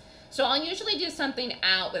weeklies. So I'll usually do something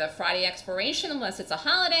out with a Friday expiration unless it's a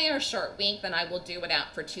holiday or a short week. Then I will do it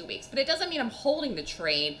out for 2 weeks. But it doesn't mean I'm holding the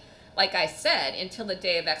trade, like I said, until the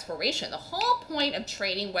day of expiration. The whole point of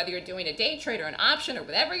trading, whether you're doing a day trade or an option or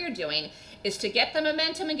whatever you're doing, is to get the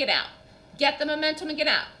momentum and get out. Get the momentum and get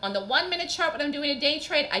out. On the 1 minute chart when I'm doing a day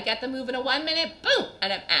trade, I get the move in a 1 minute, boom,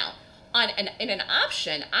 and I'm out. In an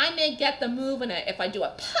option, I may get the move if I do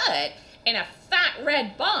a put in a fat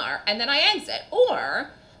red bar and then I exit. Or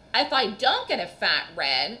if I don't get a fat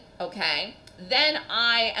red, okay, then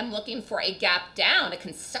I am looking for a gap down, a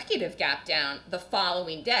consecutive gap down the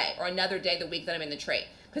following day or another day the week that I'm in the trade.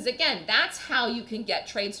 Because again, that's how you can get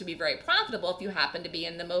trades to be very profitable if you happen to be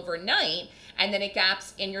in them overnight and then it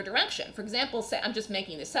gaps in your direction. For example, say, I'm just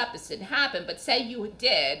making this up, this didn't happen, but say you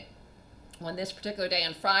did on this particular day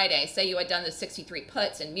on Friday, say you had done the 63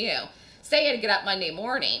 puts in Mu, say you had to get up Monday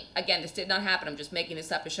morning. Again, this did not happen. I'm just making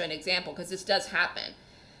this up to show an example because this does happen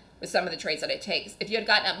with some of the trades that it takes. If you had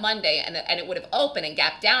gotten up Monday and it would have opened and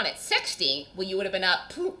gapped down at 60, well, you would have been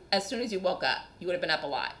up as soon as you woke up. You would have been up a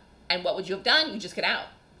lot. And what would you have done? You just get out.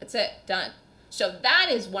 That's it. Done. So that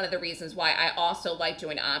is one of the reasons why I also like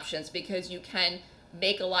doing options, because you can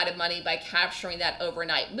make a lot of money by capturing that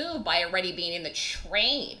overnight move by already being in the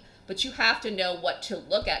trade. But you have to know what to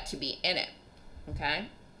look at to be in it. Okay?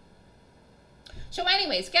 So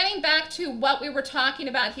anyways, getting back to what we were talking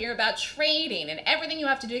about here about trading and everything you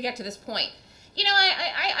have to do to get to this point.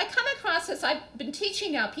 I come across this. I've been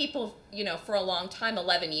teaching now people, for a long time,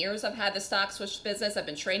 11 years. I've had the stock swoosh business. I've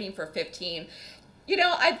been trading for 15.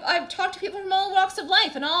 I've talked to people from all walks of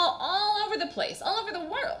life and all over the place, all over the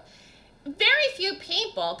world. Very few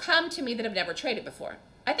people come to me that have never traded before.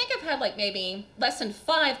 I think I've had like maybe less than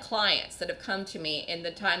 5 clients that have come to me in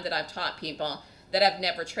the time that I've taught people that have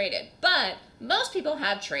never traded. But most people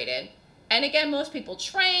have traded. And again, most people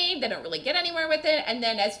trade, they don't really get anywhere with it. And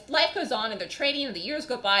then as life goes on and they're trading and the years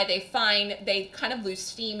go by, they find they kind of lose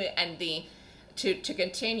steam and to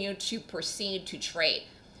continue to proceed to trade.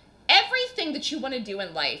 Everything that you want to do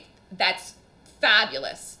in life that's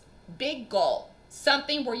fabulous, big goal,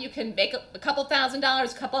 something where you can make a couple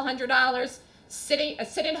 $1,000s, a couple $100, sitting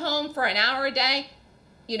at home for an hour a day,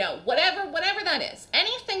 whatever that is.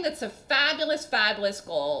 Anything that's a fabulous, fabulous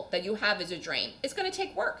goal that you have as a dream, it's going to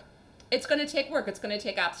take work. It's going to take work. It's going to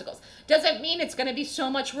take obstacles. Does it mean it's going to be so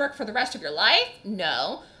much work for the rest of your life?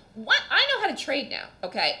 No. I know how to trade now,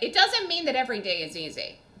 okay? It doesn't mean that every day is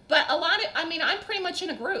easy. But I'm pretty much in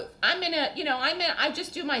a groove. I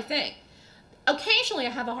just do my thing. Occasionally I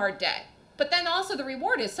have a hard day. But then also the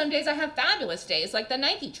reward is some days I have fabulous days like the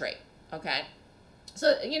Nike trade. Okay.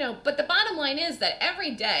 So, but the bottom line is that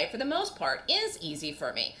every day, for the most part, is easy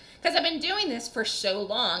for me because I've been doing this for so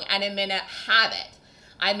long and I'm in a habit.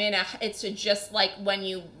 It's just like when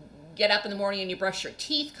you get up in the morning and you brush your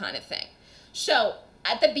teeth kind of thing. So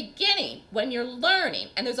at the beginning, when you're learning,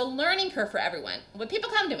 and there's a learning curve for everyone, when people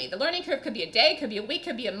come to me, the learning curve could be a day, could be a week,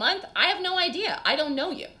 could be a month. I have no idea. I don't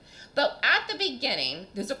know you. But at the beginning,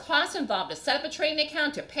 there's a cost involved to set up a trading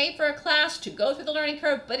account, to pay for a class, to go through the learning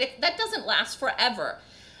curve, but that doesn't last forever.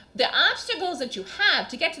 The obstacles that you have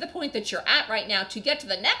to get to the point that you're at right now, to get to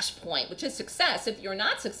the next point, which is success, if you're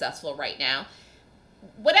not successful right now,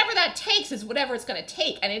 whatever that takes is whatever it's going to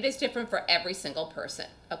take, and it is different for every single person,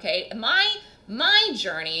 okay? My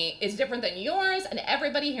journey is different than yours, and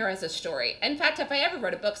everybody here has a story. In fact, if I ever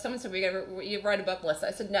wrote a book, someone said, you write a book, Melissa?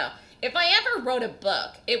 I said, no. If I ever wrote a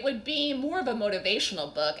book, it would be more of a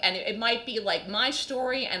motivational book, and it might be like my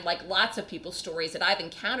story and like lots of people's stories that I've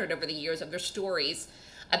encountered over the years of their stories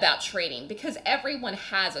about trading, because everyone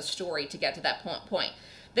has a story to get to that point.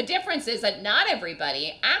 The difference is that not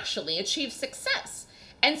everybody actually achieves success.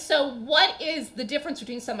 And so what is the difference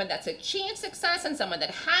between someone that's achieved success and someone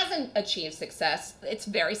that hasn't achieved success? It's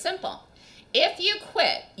very simple. If you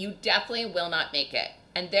quit, you definitely will not make it,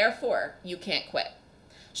 and therefore you can't quit.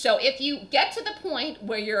 So if you get to the point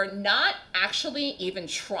where you're not actually even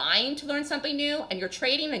trying to learn something new and you're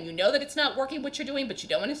trading and you know that it's not working what you're doing, but you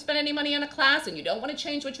don't want to spend any money on a class and you don't want to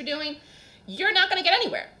change what you're doing, you're not going to get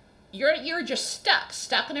anywhere. You're just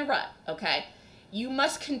stuck in a rut, okay? You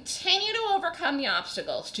must continue to overcome the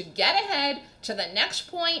obstacles to get ahead to the next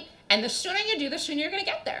point, and the sooner you do, the sooner you're going to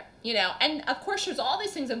get there, And of course, there's all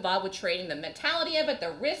these things involved with trading, the mentality of it,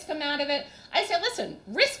 the risk amount of it. I say, listen,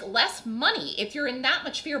 risk less money if you're in that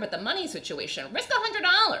much fear about the money situation. Risk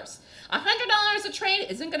 $100. $100 a trade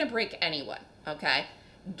isn't going to break anyone, okay?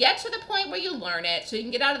 Get to the point where you learn it so you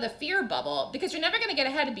can get out of the fear bubble, because you're never going to get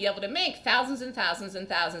ahead and be able to make thousands and thousands and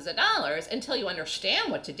thousands of dollars until you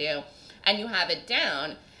understand what to do and you have it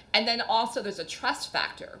down. And then also there's a trust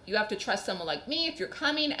factor. You have to trust someone like me. If you're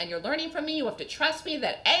coming and you're learning from me, you have to trust me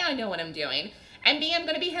that A, I know what I'm doing, and B, I'm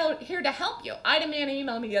going to be here to help you. I had a man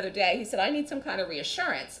email me the other day. He said, I need some kind of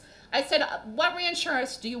reassurance. I said, what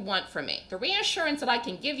reassurance do you want from me? The reassurance that I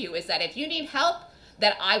can give you is that if you need help,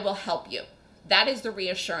 that I will help you. That is the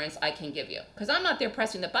reassurance I can give you, because I'm not there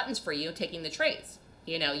pressing the buttons for you, taking the trades.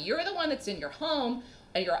 You're the one that's in your home,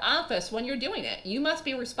 at your office when you're doing it. You must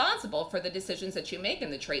be responsible for the decisions that you make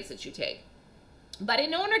and the trades that you take. But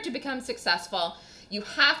in order to become successful, you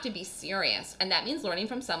have to be serious, and that means learning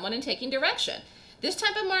from someone and taking direction. This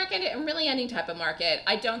type of market, and really any type of market,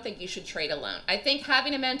 I don't think you should trade alone. I think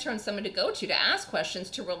having a mentor and someone to go to ask questions,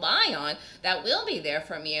 to rely on, that will be there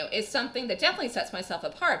from you, is something that definitely sets myself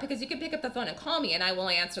apart, because you can pick up the phone and call me and I will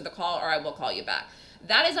answer the call, or I will call you back.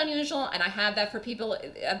 That is unusual, and I have that for people.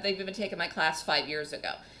 They've even taken my class 5 years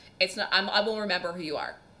ago. It's not. I will remember who you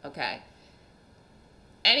are. Okay.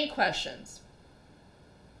 Any questions?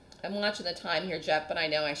 I'm watching the time here, Jeff, but I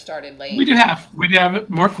know I started late. We do have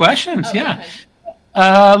more questions. Oh, yeah.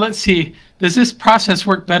 Okay. Let's see. Does this process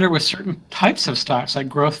work better with certain types of stocks, like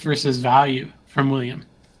growth versus value? From William.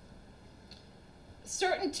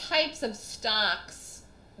 Certain types of stocks.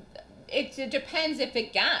 It depends if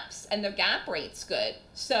it gaps and the gap rate's good.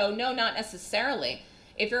 So no, not necessarily.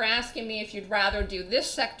 If you're asking me if you'd rather do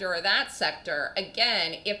this sector or that sector,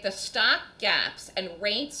 again, if the stock gaps and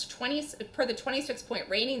rates per the 26-point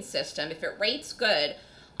rating system, if it rates good,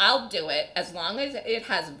 I'll do it as long as it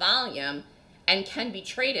has volume and can be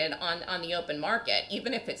traded on the open market,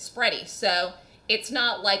 even if it's spready. So it's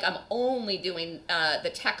not like I'm only doing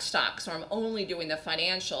the tech stocks, or I'm only doing the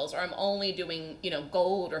financials, or I'm only doing,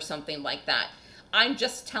 gold or something like that. I'm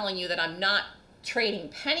just telling you that I'm not trading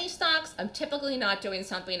penny stocks. I'm typically not doing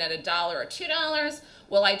something at $1 or $2.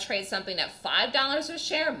 Will I trade something at $5 a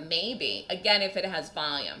share? Maybe. Again, if it has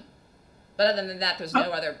volume. But other than that, there's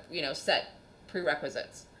no other, set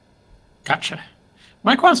prerequisites. Gotcha.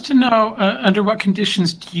 Mike wants to know, under what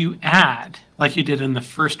conditions do you add, like you did in the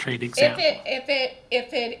first trade example?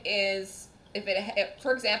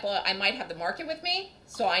 For example, I might have the market with me,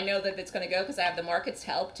 so I know that it's going to go because I have the market's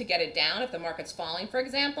help to get it down. If the market's falling, for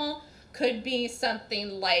example, could be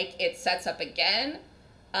something like it sets up again,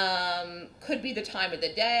 could be the time of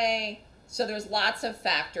the day. So there's lots of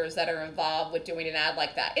factors that are involved with doing an ad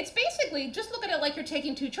like that. It's basically, just look at it like you're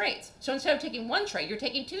taking 2 trades. So instead of taking 1 trade, you're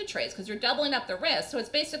taking 2 trades because you're doubling up the risk. So it's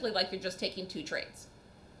basically like you're just taking 2 trades.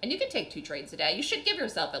 And you can take 2 trades a day. You should give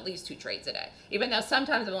yourself at least 2 trades a day. Even though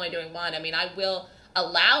sometimes I'm only doing 1. I mean, I will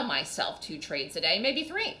allow myself 2 trades a day, maybe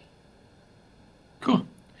 3. Cool.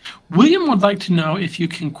 William would like to know if you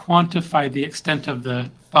can quantify the extent of the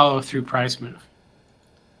follow-through price move.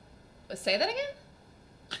 Say that again?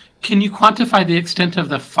 Can you quantify the extent of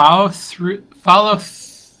the follow-through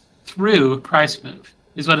price move,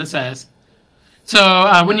 is what it says.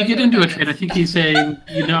 So when you get into a trade, I think he's saying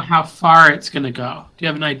you know how far it's going to go. Do you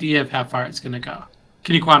have an idea of how far it's going to go?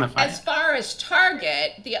 Can you quantify As far as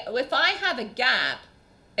target, if I have a gap,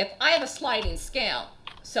 if I have a sliding scale,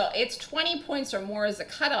 so it's 20 points or more as a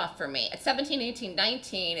cutoff for me. At 17, 18,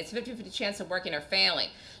 19, it's a 50-50 chance of working or failing.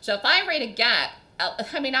 So if I rate a gap,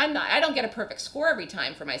 I mean, I don't get a perfect score every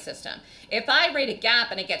time for my system. If I rate a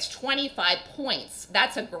gap and it gets 25 points,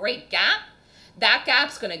 that's a great gap. That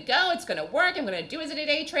gap's going to go. It's going to work. I'm going to do it as a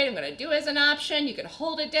day trade. I'm going to do it as an option. You can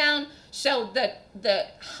hold it down. So the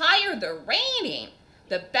higher the rating,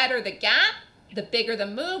 the better the gap, the bigger the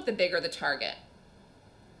move, the bigger the target.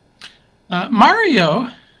 Mario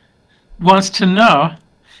wants to know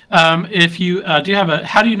if you how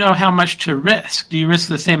do you know how much to risk? Do you risk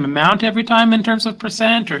the same amount every time in terms of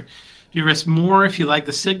percent, or do you risk more if you like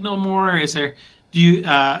the signal more? Is there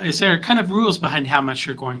kind of rules behind how much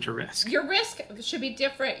you're going to risk? Your risk should be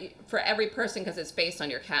different for every person because it's based on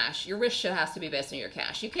your cash. Your risk has to be based on your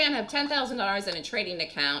cash. You can't have $10,000 in a trading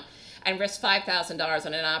account and risk $5,000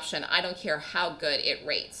 on an option. I don't care how good it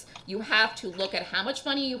rates. You have to look at how much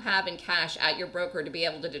money you have in cash at your broker to be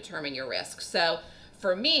able to determine your risk. So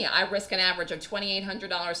for me, I risk an average of $2,800,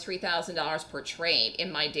 $3,000 per trade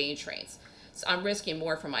in my day trades. So I'm risking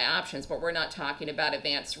more for my options, but we're not talking about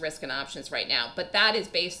advanced risk and options right now. But that is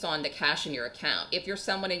based on the cash in your account. If you're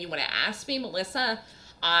someone and you want to ask me, Melissa,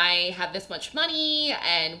 I have this much money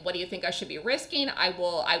and what do you think I should be risking? I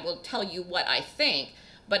will tell you what I think.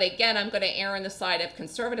 But again, I'm going to err on the side of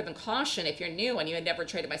conservative and caution if you're new and you had never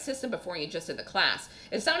traded my system before and you just did the class.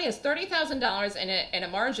 If somebody has $30,000 in a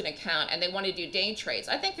margin account and they want to do day trades,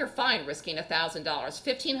 I think you're fine risking $1,000,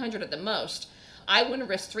 $1,500 at the most. I wouldn't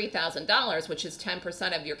risk $3,000, which is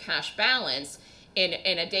 10% of your cash balance in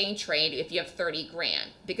a day trade if you have 30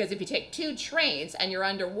 grand. Because if you take 2 trades and you're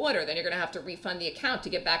underwater, then you're going to have to refund the account to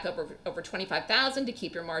get back over 25,000 to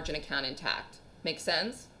keep your margin account intact. Make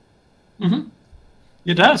sense? Mm-hmm.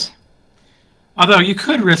 It does. Although you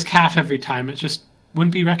could risk half every time, it just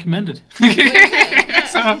wouldn't be recommended.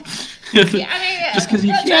 So, yeah, just because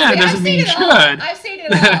you can doesn't mean you should. I've seen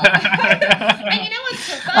it all. And you know what's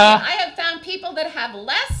so funny? I have found people that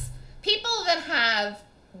have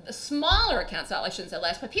smaller accounts, I shouldn't say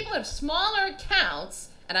less, but people that have smaller accounts,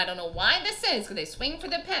 and I don't know why this is, because they swing for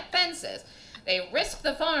the fences. They risk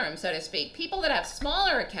the farm, so to speak. People that have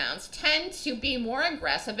smaller accounts tend to be more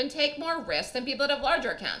aggressive and take more risks than people that have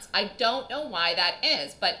larger accounts. I don't know why that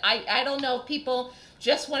is, but I don't know if people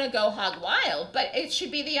just want to go hog wild, but it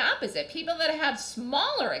should be the opposite. People that have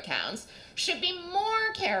smaller accounts should be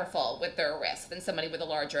more careful with their risk than somebody with a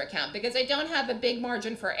larger account because they don't have a big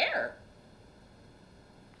margin for error.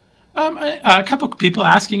 A couple of people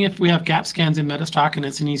asking if we have gap scans in Metastock, and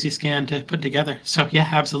it's an easy scan to put together. So yeah,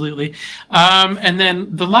 absolutely. And then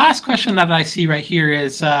the last question that I see right here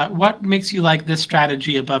is, what makes you like this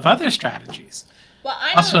strategy above other strategies? Well,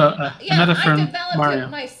 another from I developed Mario. it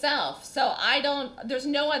myself, so there's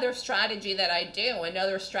no other strategy that I do,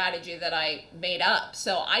 another strategy that I made up.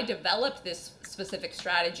 So I developed this specific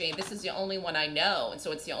strategy. This is the only one I know, and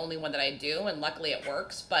so it's the only one that I do, and luckily it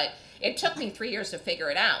works. But it took me 3 years to figure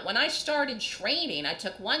it out. When I started trading, I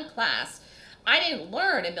took one class. I didn't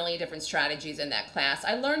learn a million different strategies in that class.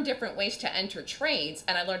 I learned different ways to enter trades,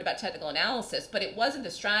 and I learned about technical analysis, but it wasn't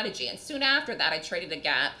the strategy. And soon after that, I traded a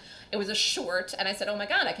gap. It was a short, and I said, oh my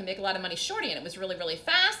God, I can make a lot of money shorting, and it was really, really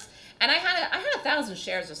fast. And I had 1,000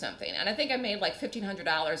 shares or something, and I think I made like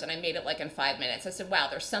 $1,500, and I made it like in 5 minutes. I said, wow,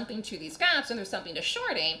 there's something to these gaps, and there's something to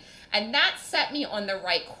shorting, and that set me on the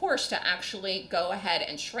right course to actually go ahead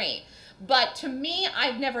and trade. But to me,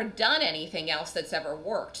 I've never done anything else that's ever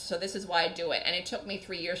worked, so this is why I do it. And it took me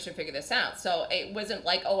 3 years to figure this out. So it wasn't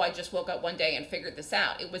like, oh, I just woke up one day and figured this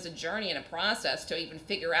out. It was a journey and a process to even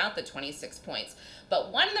figure out the 26 points.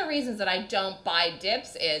 But one of the reasons that I don't buy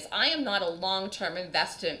dips is I am not a long-term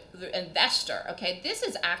investor, okay? This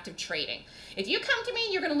is active trading. If you come to me,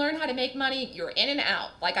 you're going to learn how to make money. You're in and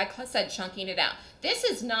out. Like I said, chunking it out. This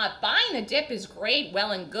is not, buying a dip is great,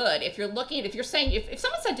 well and good. If you're saying, if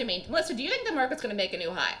someone said to me, Melissa, do you think the market's going to make a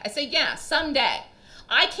new high? I say, yeah, someday.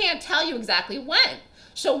 I can't tell you exactly when.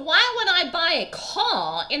 So why would I buy a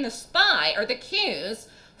call in the SPY or the Qs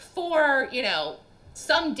for,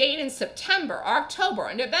 some date in September, October,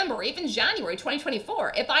 or November, or even January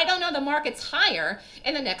 2024. If I don't know the market's higher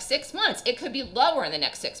in the next 6 months, it could be lower in the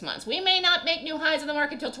next 6 months. We may not make new highs in the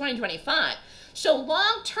market until 2025. So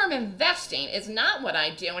long-term investing is not what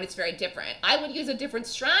I do, and it's very different. I would use a different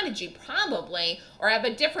strategy probably, or have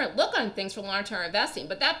a different look on things for long-term investing.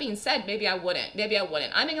 But that being said, maybe I wouldn't. Maybe I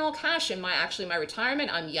wouldn't. I'm in all cash in my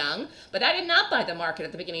retirement. I'm young, but I did not buy the market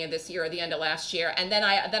at the beginning of this year or the end of last year. And then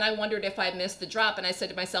I wondered if I missed the drop, and I said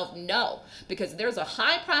to myself, no, because there's a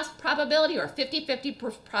high probability or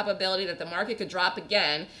 50-50 probability that the market could drop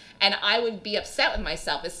again. And I would be upset with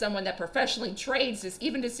myself as someone that professionally trades,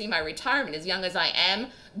 even to see my retirement, as young as I am,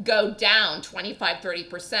 go down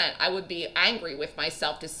 25-30%. I would be angry with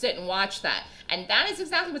myself to sit and watch that. And that is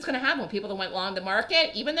exactly what's going to happen when people that went long the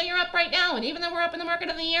market. Even though you're up right now, and even though we're up in the market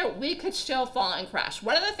of the year, we could still fall and crash.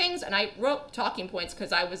 One of the things, and I wrote talking points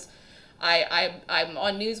because I'm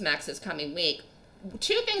on Newsmax this coming week.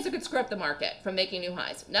 2 things that could screw up the market from making new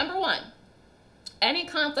highs. Number 1, any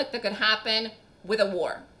conflict that could happen with a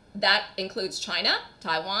war. That includes China,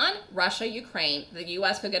 Taiwan, Russia, Ukraine, the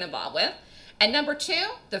U.S. could get involved with. And number 2,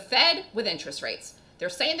 the Fed with interest rates. They're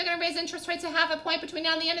saying they're going to raise interest rates a 0.5 point between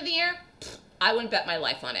now and the end of the year. I wouldn't bet my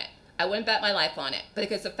life on it. I wouldn't bet my life on it,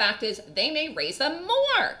 because the fact is they may raise them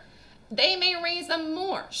more. They may raise them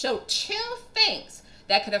more. So 2 things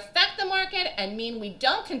that could affect the market and mean we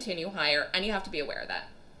don't continue higher, and you have to be aware of that.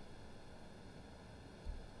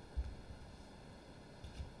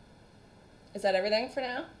 Is that everything for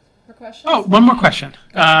now? For questions? Oh, one more question.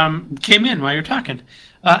 Came in while you're talking.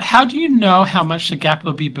 How do you know how much the gap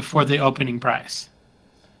will be before the opening price?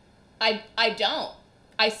 I don't.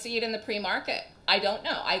 I see it in the pre-market. I don't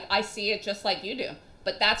know. I see it just like you do.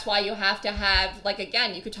 But that's why you have to have, like,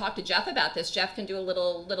 again, you could talk to Jeff about this. Jeff can do a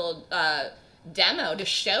little demo to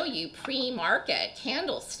show you pre-market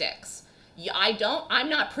candlesticks. I'm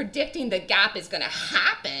not predicting the gap is going to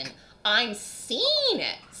happen. I'm seeing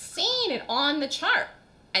it on the chart,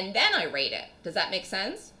 and then I rate it. Does that make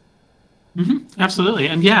sense? Mm-hmm. Absolutely.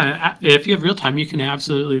 And yeah, if you have real time, you can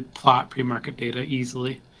absolutely plot pre-market data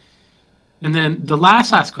easily. And then the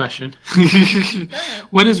last question,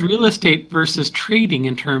 what is real estate versus trading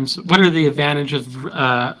in terms, what are the advantages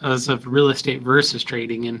of real estate versus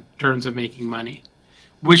trading in terms of making money?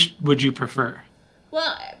 Which would you prefer?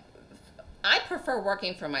 Well, I prefer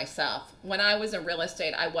working for myself. When I was in real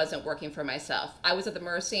estate, I wasn't working for myself. I was at the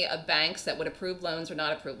mercy of banks that would approve loans or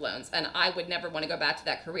not approve loans, and I would never want to go back to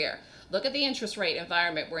that career. Look at the interest rate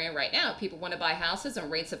environment we're in right now. People want to buy houses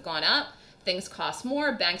and rates have gone up. Things cost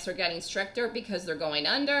more. Banks are getting stricter because they're going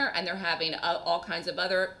under, and they're having all kinds of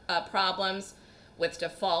other problems with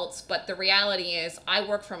defaults. But the reality is I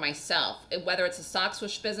work for myself. Whether it's a stock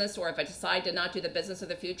swoosh business or if I decide to not do the business of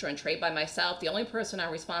the future and trade by myself, the only person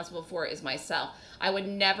I'm responsible for is myself. I would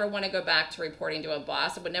never want to go back to reporting to a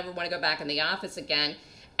boss. I would never want to go back in the office again.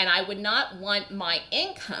 And I would not want my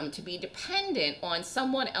income to be dependent on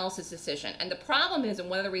someone else's decision. And the problem is, and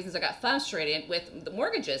one of the reasons I got frustrated with the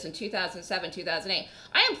mortgages in 2007, 2008,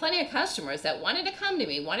 I had plenty of customers that wanted to come to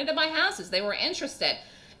me, wanted to buy houses. They were interested.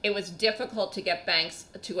 It was difficult to get banks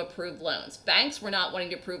to approve loans. Banks were not wanting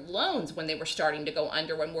to approve loans when they were starting to go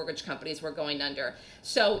under, when mortgage companies were going under.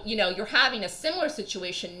 So, you're having a similar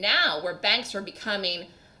situation now where banks are becoming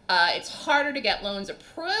it's harder to get loans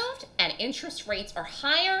approved, and interest rates are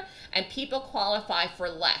higher, and people qualify for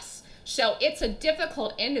less. So it's a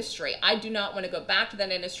difficult industry. I do not want to go back to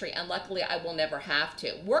that industry, and luckily I will never have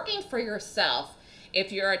to. Working for yourself,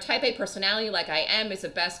 if you're a type A personality like I am, is a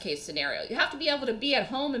best case scenario. You have to be able to be at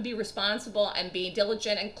home and be responsible and be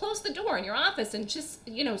diligent and close the door in your office and just,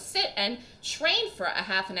 sit and train for a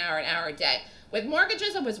half an hour a day. With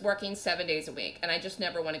mortgages, I was working 7 days a week, and I just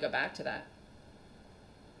never want to go back to that.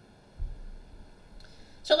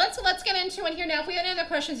 So let's get into it here now. If we have any other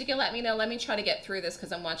questions, you can let me know. Let me try to get through this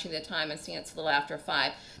because I'm watching the time and seeing it's a little after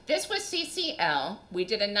 5. This was CCL. We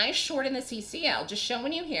did a nice short in the CCL, just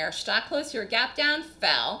showing you here. Stock close here, gap down,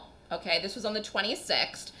 fell. Okay, this was on the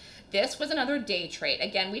 26th. This was another day trade.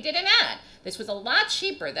 Again, we did an ad. This was a lot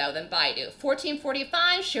cheaper, though, than Baidu.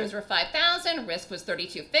 $14.45, shares were 5,000, risk was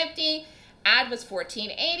 $32.50. Ad was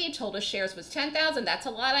 $14.80, total shares was 10,000. That's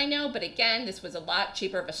a lot, I know, but again, this was a lot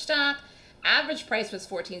cheaper of a stock. Average price was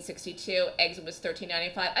 $14.62, exit was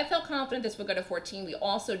 $13.95. I felt confident this would go to 14. We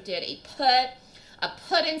also did a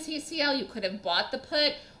put in CCL. You could have bought the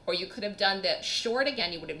put, or you could have done the short.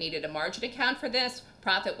 Again, you would have needed a margin account for this.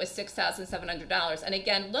 Profit was $6,700. And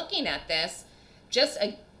again, looking at this, just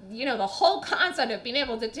the whole concept of being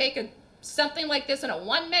able to take something like this in a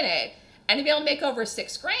 1 minute and to be able to make over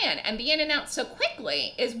 $6,000 and be in and out so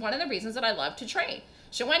quickly is one of the reasons that I love to trade.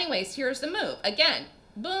 So anyways, here's the move. Again,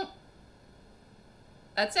 boom.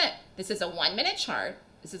 That's it. This is a 1 minute chart.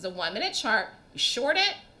 This is a 1 minute chart. You short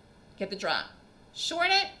it, get the drop. Short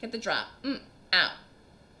it, get the drop. Out.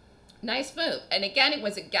 Nice move. And again, it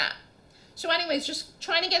was a gap. So anyways, just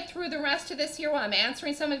trying to get through the rest of this here while I'm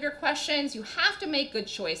answering some of your questions. You have to make good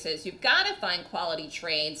choices. You've got to find quality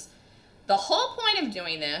trades. The whole point of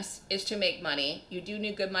doing this is to make money. You do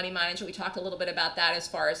need good money management. We talked a little bit about that as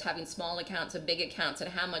far as having small accounts and big accounts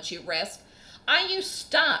and how much you risk. I use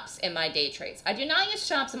stops in my day trades. I do not use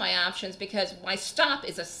stops in my options because my stop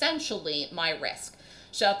is essentially my risk.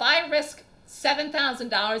 So if I risk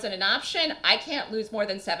 $7,000 in an option, I can't lose more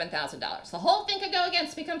than $7,000. The whole thing could go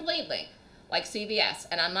against me completely, like CVS,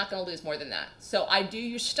 and I'm not going to lose more than that. So I do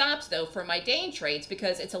use stops, though, for my day trades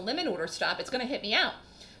because it's a limit order stop. It's going to hit me out.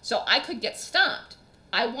 So I could get stopped.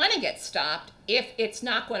 I want to get stopped if it's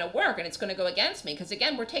not going to work and it's going to go against me because,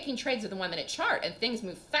 again, we're taking trades of the 1 minute chart and things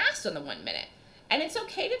move fast on the 1 minute. And it's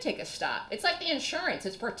okay to take a stop. It's like the insurance.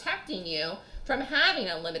 It's protecting you from having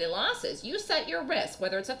unlimited losses. You set your risk,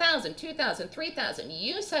 whether it's 1,000, 2,000, 3,000.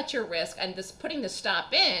 You set your risk, and this putting the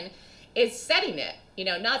stop in is setting it. You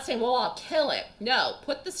know, not saying, well, I'll kill it. No,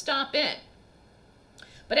 put the stop in.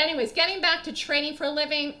 But anyways, getting back to trading for a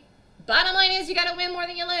living, bottom line is you got to win more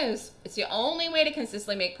than you lose. It's the only way to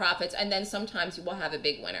consistently make profits, and then sometimes you will have a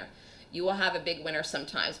big winner. You will have a big winner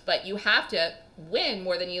sometimes, but you have to win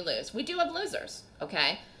more than you lose. We do have losers,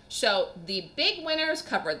 okay? So the big winners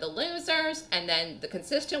cover the losers, and then the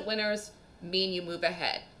consistent winners mean you move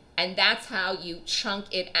ahead. And that's how you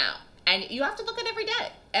chunk it out. And you have to look at every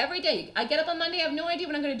day. Every day. I get up on Monday, I have no idea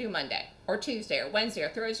what I'm going to do Monday, or Tuesday, or Wednesday, or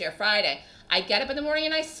Thursday, or Friday. I get up in the morning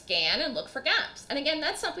and I scan and look for gaps. And again,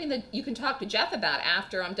 that's something that you can talk to Jeff about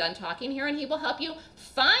after I'm done talking here, and he will help you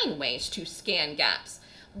find ways to scan gaps.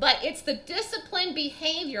 But it's the disciplined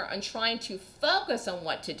behavior on trying to focus on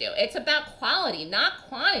what to do. It's about quality, not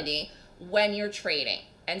quantity when you're trading.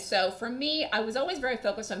 And so for me, I was always very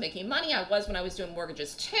focused on making money. I was when I was doing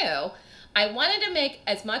mortgages too. I wanted to make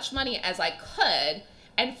as much money as I could.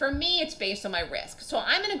 And for me, it's based on my risk. So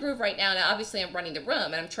I'm in a groove right now. Now, obviously, I'm running the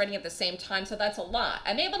room and I'm trading at the same time. So that's a lot.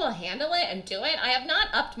 I'm able to handle it and do it. I have not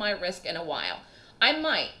upped my risk in a while. I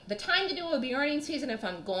might. The time to do it will be earnings season if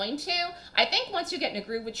I'm going to. I think once you get in a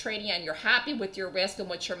groove with trading and you're happy with your risk and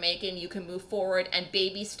what you're making, you can move forward and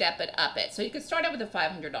baby step it, up it. So you could start out with the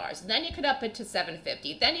 $500. Then you could up it to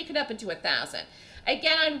 $750. Then you could up it to $1,000.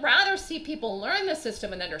 Again, I'd rather see people learn the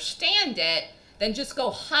system and understand it than just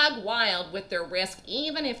go hog wild with their risk,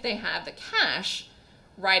 even if they have the cash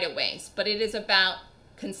right away. But it is about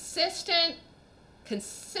consistency,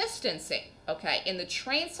 okay, in the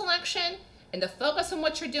trade selection, and the focus on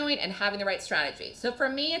what you're doing and having the right strategy. So for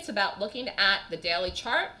me, it's about looking at the daily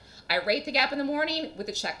chart. I rate the gap in the morning with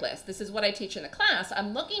a checklist. This is what I teach in the class.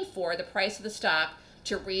 I'm looking for the price of the stock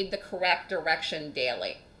to read the correct direction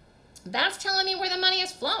daily. That's telling me where the money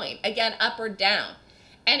is flowing, again, up or down.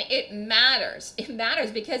 And it matters. It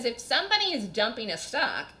matters because if somebody is dumping a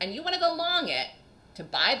stock and you want to go long it to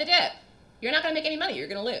buy the dip, you're not going to make any money. You're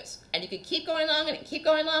going to lose. And you can keep going long and keep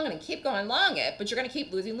going long and keep going long it, but you're going to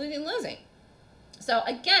keep losing, losing, losing. So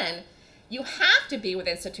again, you have to be with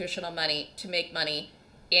institutional money to make money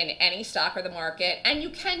in any stock or the market, and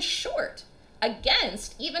you can short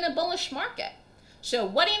against even a bullish market. So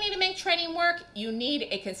what do you need to make trading work? You need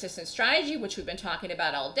a consistent strategy, which we've been talking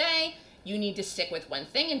about all day. You need to stick with one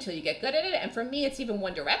thing until you get good at it. And for me, it's even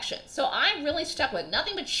one direction. So I really stuck with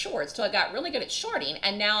nothing but shorts till I got really good at shorting.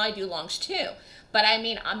 And now I do longs too. But I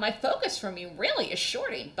mean, my focus for me really is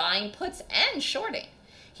shorting, buying puts and shorting.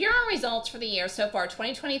 Here are results for the year so far,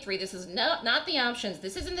 2023. This is not the options.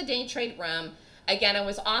 This is in the day trade room. Again, I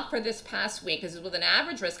was off for this past week. This is with an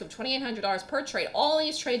average risk of $2,800 per trade. All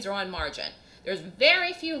these trades are on margin. There's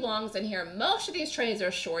very few longs in here. Most of these trades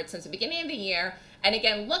are short since the beginning of the year. And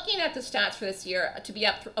again, looking at the stats for this year to be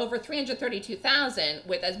up over 332,000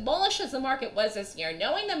 with as bullish as the market was this year,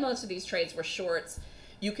 knowing that most of these trades were shorts,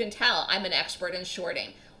 you can tell I'm an expert in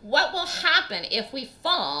shorting. What will happen if we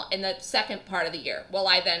fall in the second part of the year? Will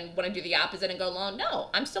I then want to do the opposite and go long? No,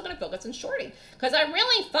 I'm still going to focus on shorting because I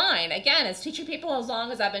really find, again, as teaching people as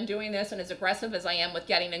long as I've been doing this and as aggressive as I am with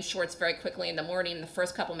getting in shorts very quickly in the morning in the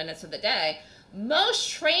first couple minutes of the day, most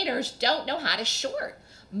traders don't know how to short.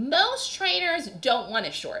 Most traders don't want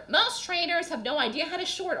to short. Most traders have no idea how to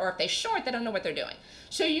short, or if they short, they don't know what they're doing.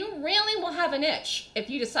 So you really will have an itch if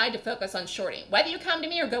you decide to focus on shorting, whether you come to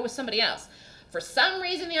me or go with somebody else. For some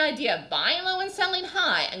reason, the idea of buying low and selling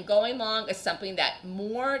high and going long is something that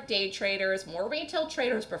more day traders, more retail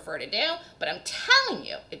traders prefer to do. But I'm telling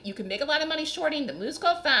you, if you can make a lot of money shorting, the moves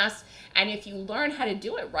go fast, and if you learn how to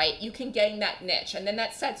do it right, you can gain that niche, and then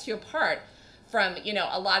that sets you apart from, you know,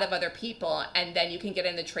 a lot of other people, and then you can get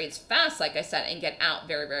in the trades fast, like I said, and get out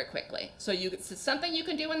very, very quickly. So it's something you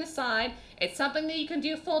can do on the side. It's something that you can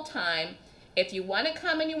do full time. If you want to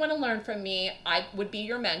come and you want to learn from me, I would be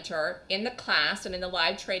your mentor in the class and in the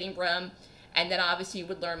live trading room. And then obviously you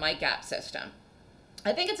would learn my gap system.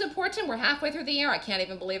 I think it's important. We're halfway through the year. I can't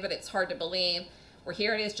even believe it. It's hard to believe.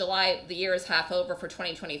 Here it is, July. The year is half over for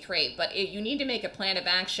 2023. But you need to make a plan of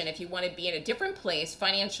action if you want to be in a different place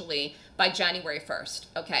financially by January 1st.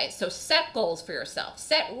 Okay, so set goals for yourself.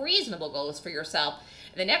 Set reasonable goals for yourself.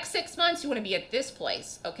 In the next 6 months, you want to be at this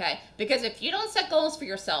place, okay? Because if you don't set goals for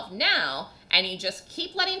yourself now, and you just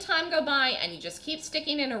keep letting time go by, and you just keep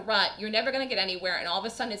sticking in a rut, you're never going to get anywhere, and all of a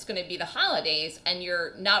sudden it's going to be the holidays, and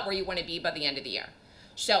you're not where you want to be by the end of the year.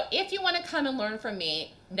 So if you want to come and learn from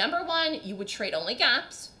me, number one, you would trade only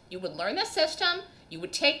gaps, you would learn the system, you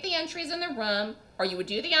would take the entries in the room, or you would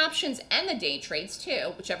do the options and the day trades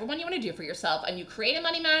too, whichever one you want to do for yourself, and you create a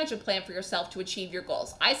money management plan for yourself to achieve your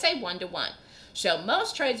goals. I say 1-to-1. So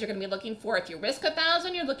most trades you're going to be looking for, if you risk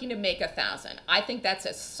 1,000, you're looking to make 1,000. I think that's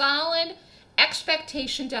a solid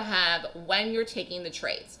expectation to have when you're taking the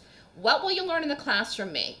trades. What will you learn in the class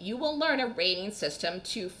from me? You will learn a rating system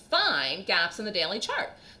to find gaps in the daily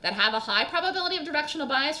chart that have a high probability of directional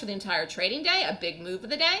bias for the entire trading day, a big move of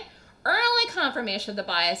the day, early confirmation of the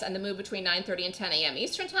bias and the move between 9:30 and 10 a.m.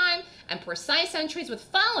 Eastern Time, and precise entries with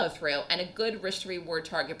follow-through and a good risk-to-reward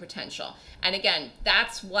target potential. And again,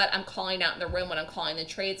 that's what I'm calling out in the room when I'm calling the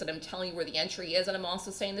trades, and I'm telling you where the entry is, and I'm also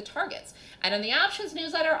saying the targets. And in the options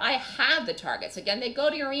newsletter, I have the targets. Again, they go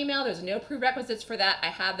to your email. There's no prerequisites for that. I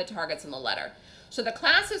have the targets in the letter. So the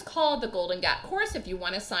class is called the Golden Gap Course. If you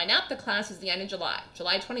want to sign up, the class is the end of July,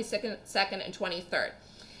 July 22nd, 2nd, and 23rd.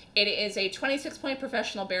 It is a 26-point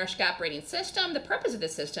professional bearish gap rating system. The purpose of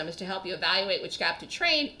this system is to help you evaluate which gap to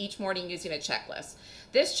trade each morning using a checklist.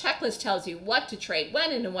 This checklist tells you what to trade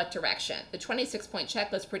when and in what direction. The 26-point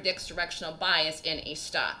checklist predicts directional bias in a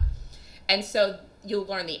stock. And so you'll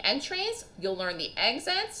learn the entries, you'll learn the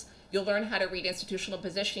exits, you'll learn how to read institutional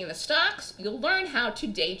positioning in the stocks, you'll learn how to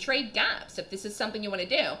day trade gaps if this is something you want to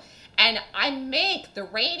do. And I make the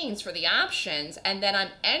ratings for the options, and then I'm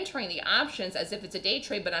entering the options as if it's a day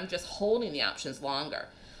trade, but I'm just holding the options longer.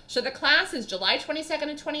 So the class is July 22nd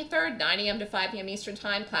and 23rd, 9 a.m. to 5 p.m. Eastern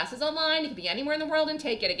Time. Class is online. You can be anywhere in the world and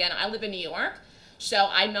take it. Again, I live in New York, so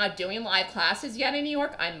I'm not doing live classes yet in New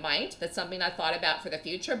York. I might. That's something I thought about for the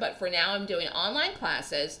future, but for now I'm doing online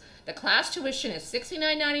classes. The class tuition is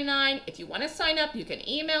 $69.99. If you want to sign up, you can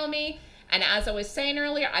email me. And as I was saying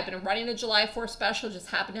earlier, I've been running the July 4th special,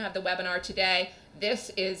 just happened to have the webinar today. This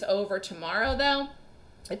is over tomorrow, though.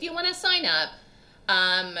 If you want to sign up,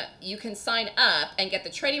 you can sign up and get the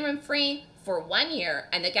trading room free for 1 year,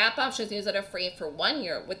 and the Gap Options newsletter free for 1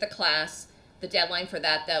 year with the class. The deadline for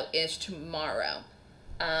that, though, is tomorrow.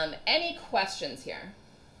 Any questions here?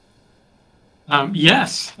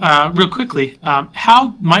 Yes, real quickly.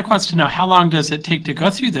 Mike wants to know, how long does it take to go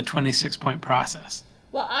through the 26-point process?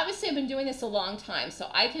 Well, obviously I've been doing this a long time, so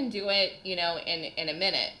I can do it, you know, in a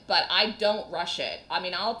minute, but I don't rush it. I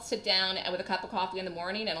mean, I'll sit down with a cup of coffee in the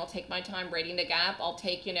morning and I'll take my time rating the gap. I'll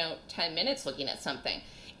take, 10 minutes looking at something.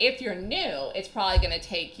 If you're new, it's probably going to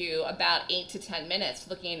take you about 8 to 10 minutes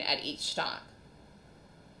looking at each stock.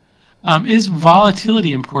 Is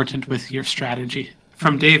volatility important with your strategy?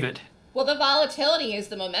 From David. Well, the volatility is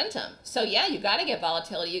the momentum. So yeah, you got to get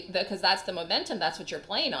volatility because that's the momentum. That's what you're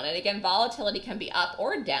playing on. And again, volatility can be up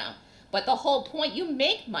or down. But the whole point, you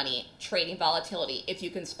make money trading volatility if you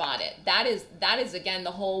can spot it. That is again,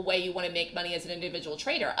 the whole way you want to make money as an individual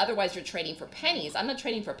trader. Otherwise, you're trading for pennies. I'm not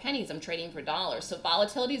trading for pennies. I'm trading for dollars. So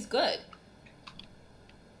volatility is good.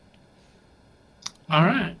 All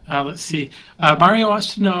right. Let's see. Mario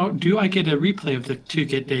wants to know, do I get a replay of the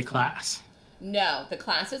 2-day class? No, the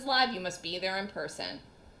class is live. You must be there in person.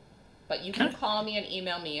 But you can call me and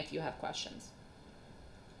email me if you have questions.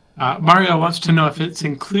 Mario wants to know if it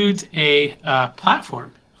includes a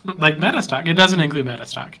platform, like Metastock. It doesn't include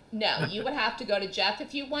Metastock. No, you would have to go to Jeff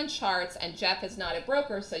if you want charts, and Jeff is not a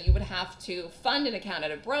broker, so you would have to fund an account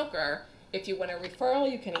at a broker. If you want a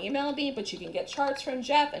referral, you can email me, but you can get charts from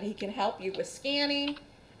Jeff, and he can help you with scanning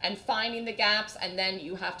and finding the gaps, and then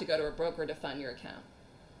you have to go to a broker to fund your account.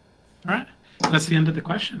 All right. That's the end of the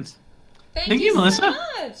questions. Thank you, Melissa. So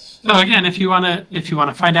much. So again, if you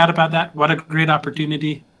wanna find out about that, what a great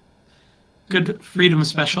opportunity. Good freedom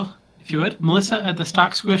special, if you would. Melissa at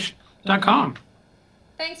thestockswoosh.com.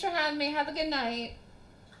 Thanks for having me. Have a good night.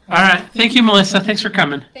 All right. Thank you, Melissa. Thanks for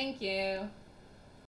coming. Thank you.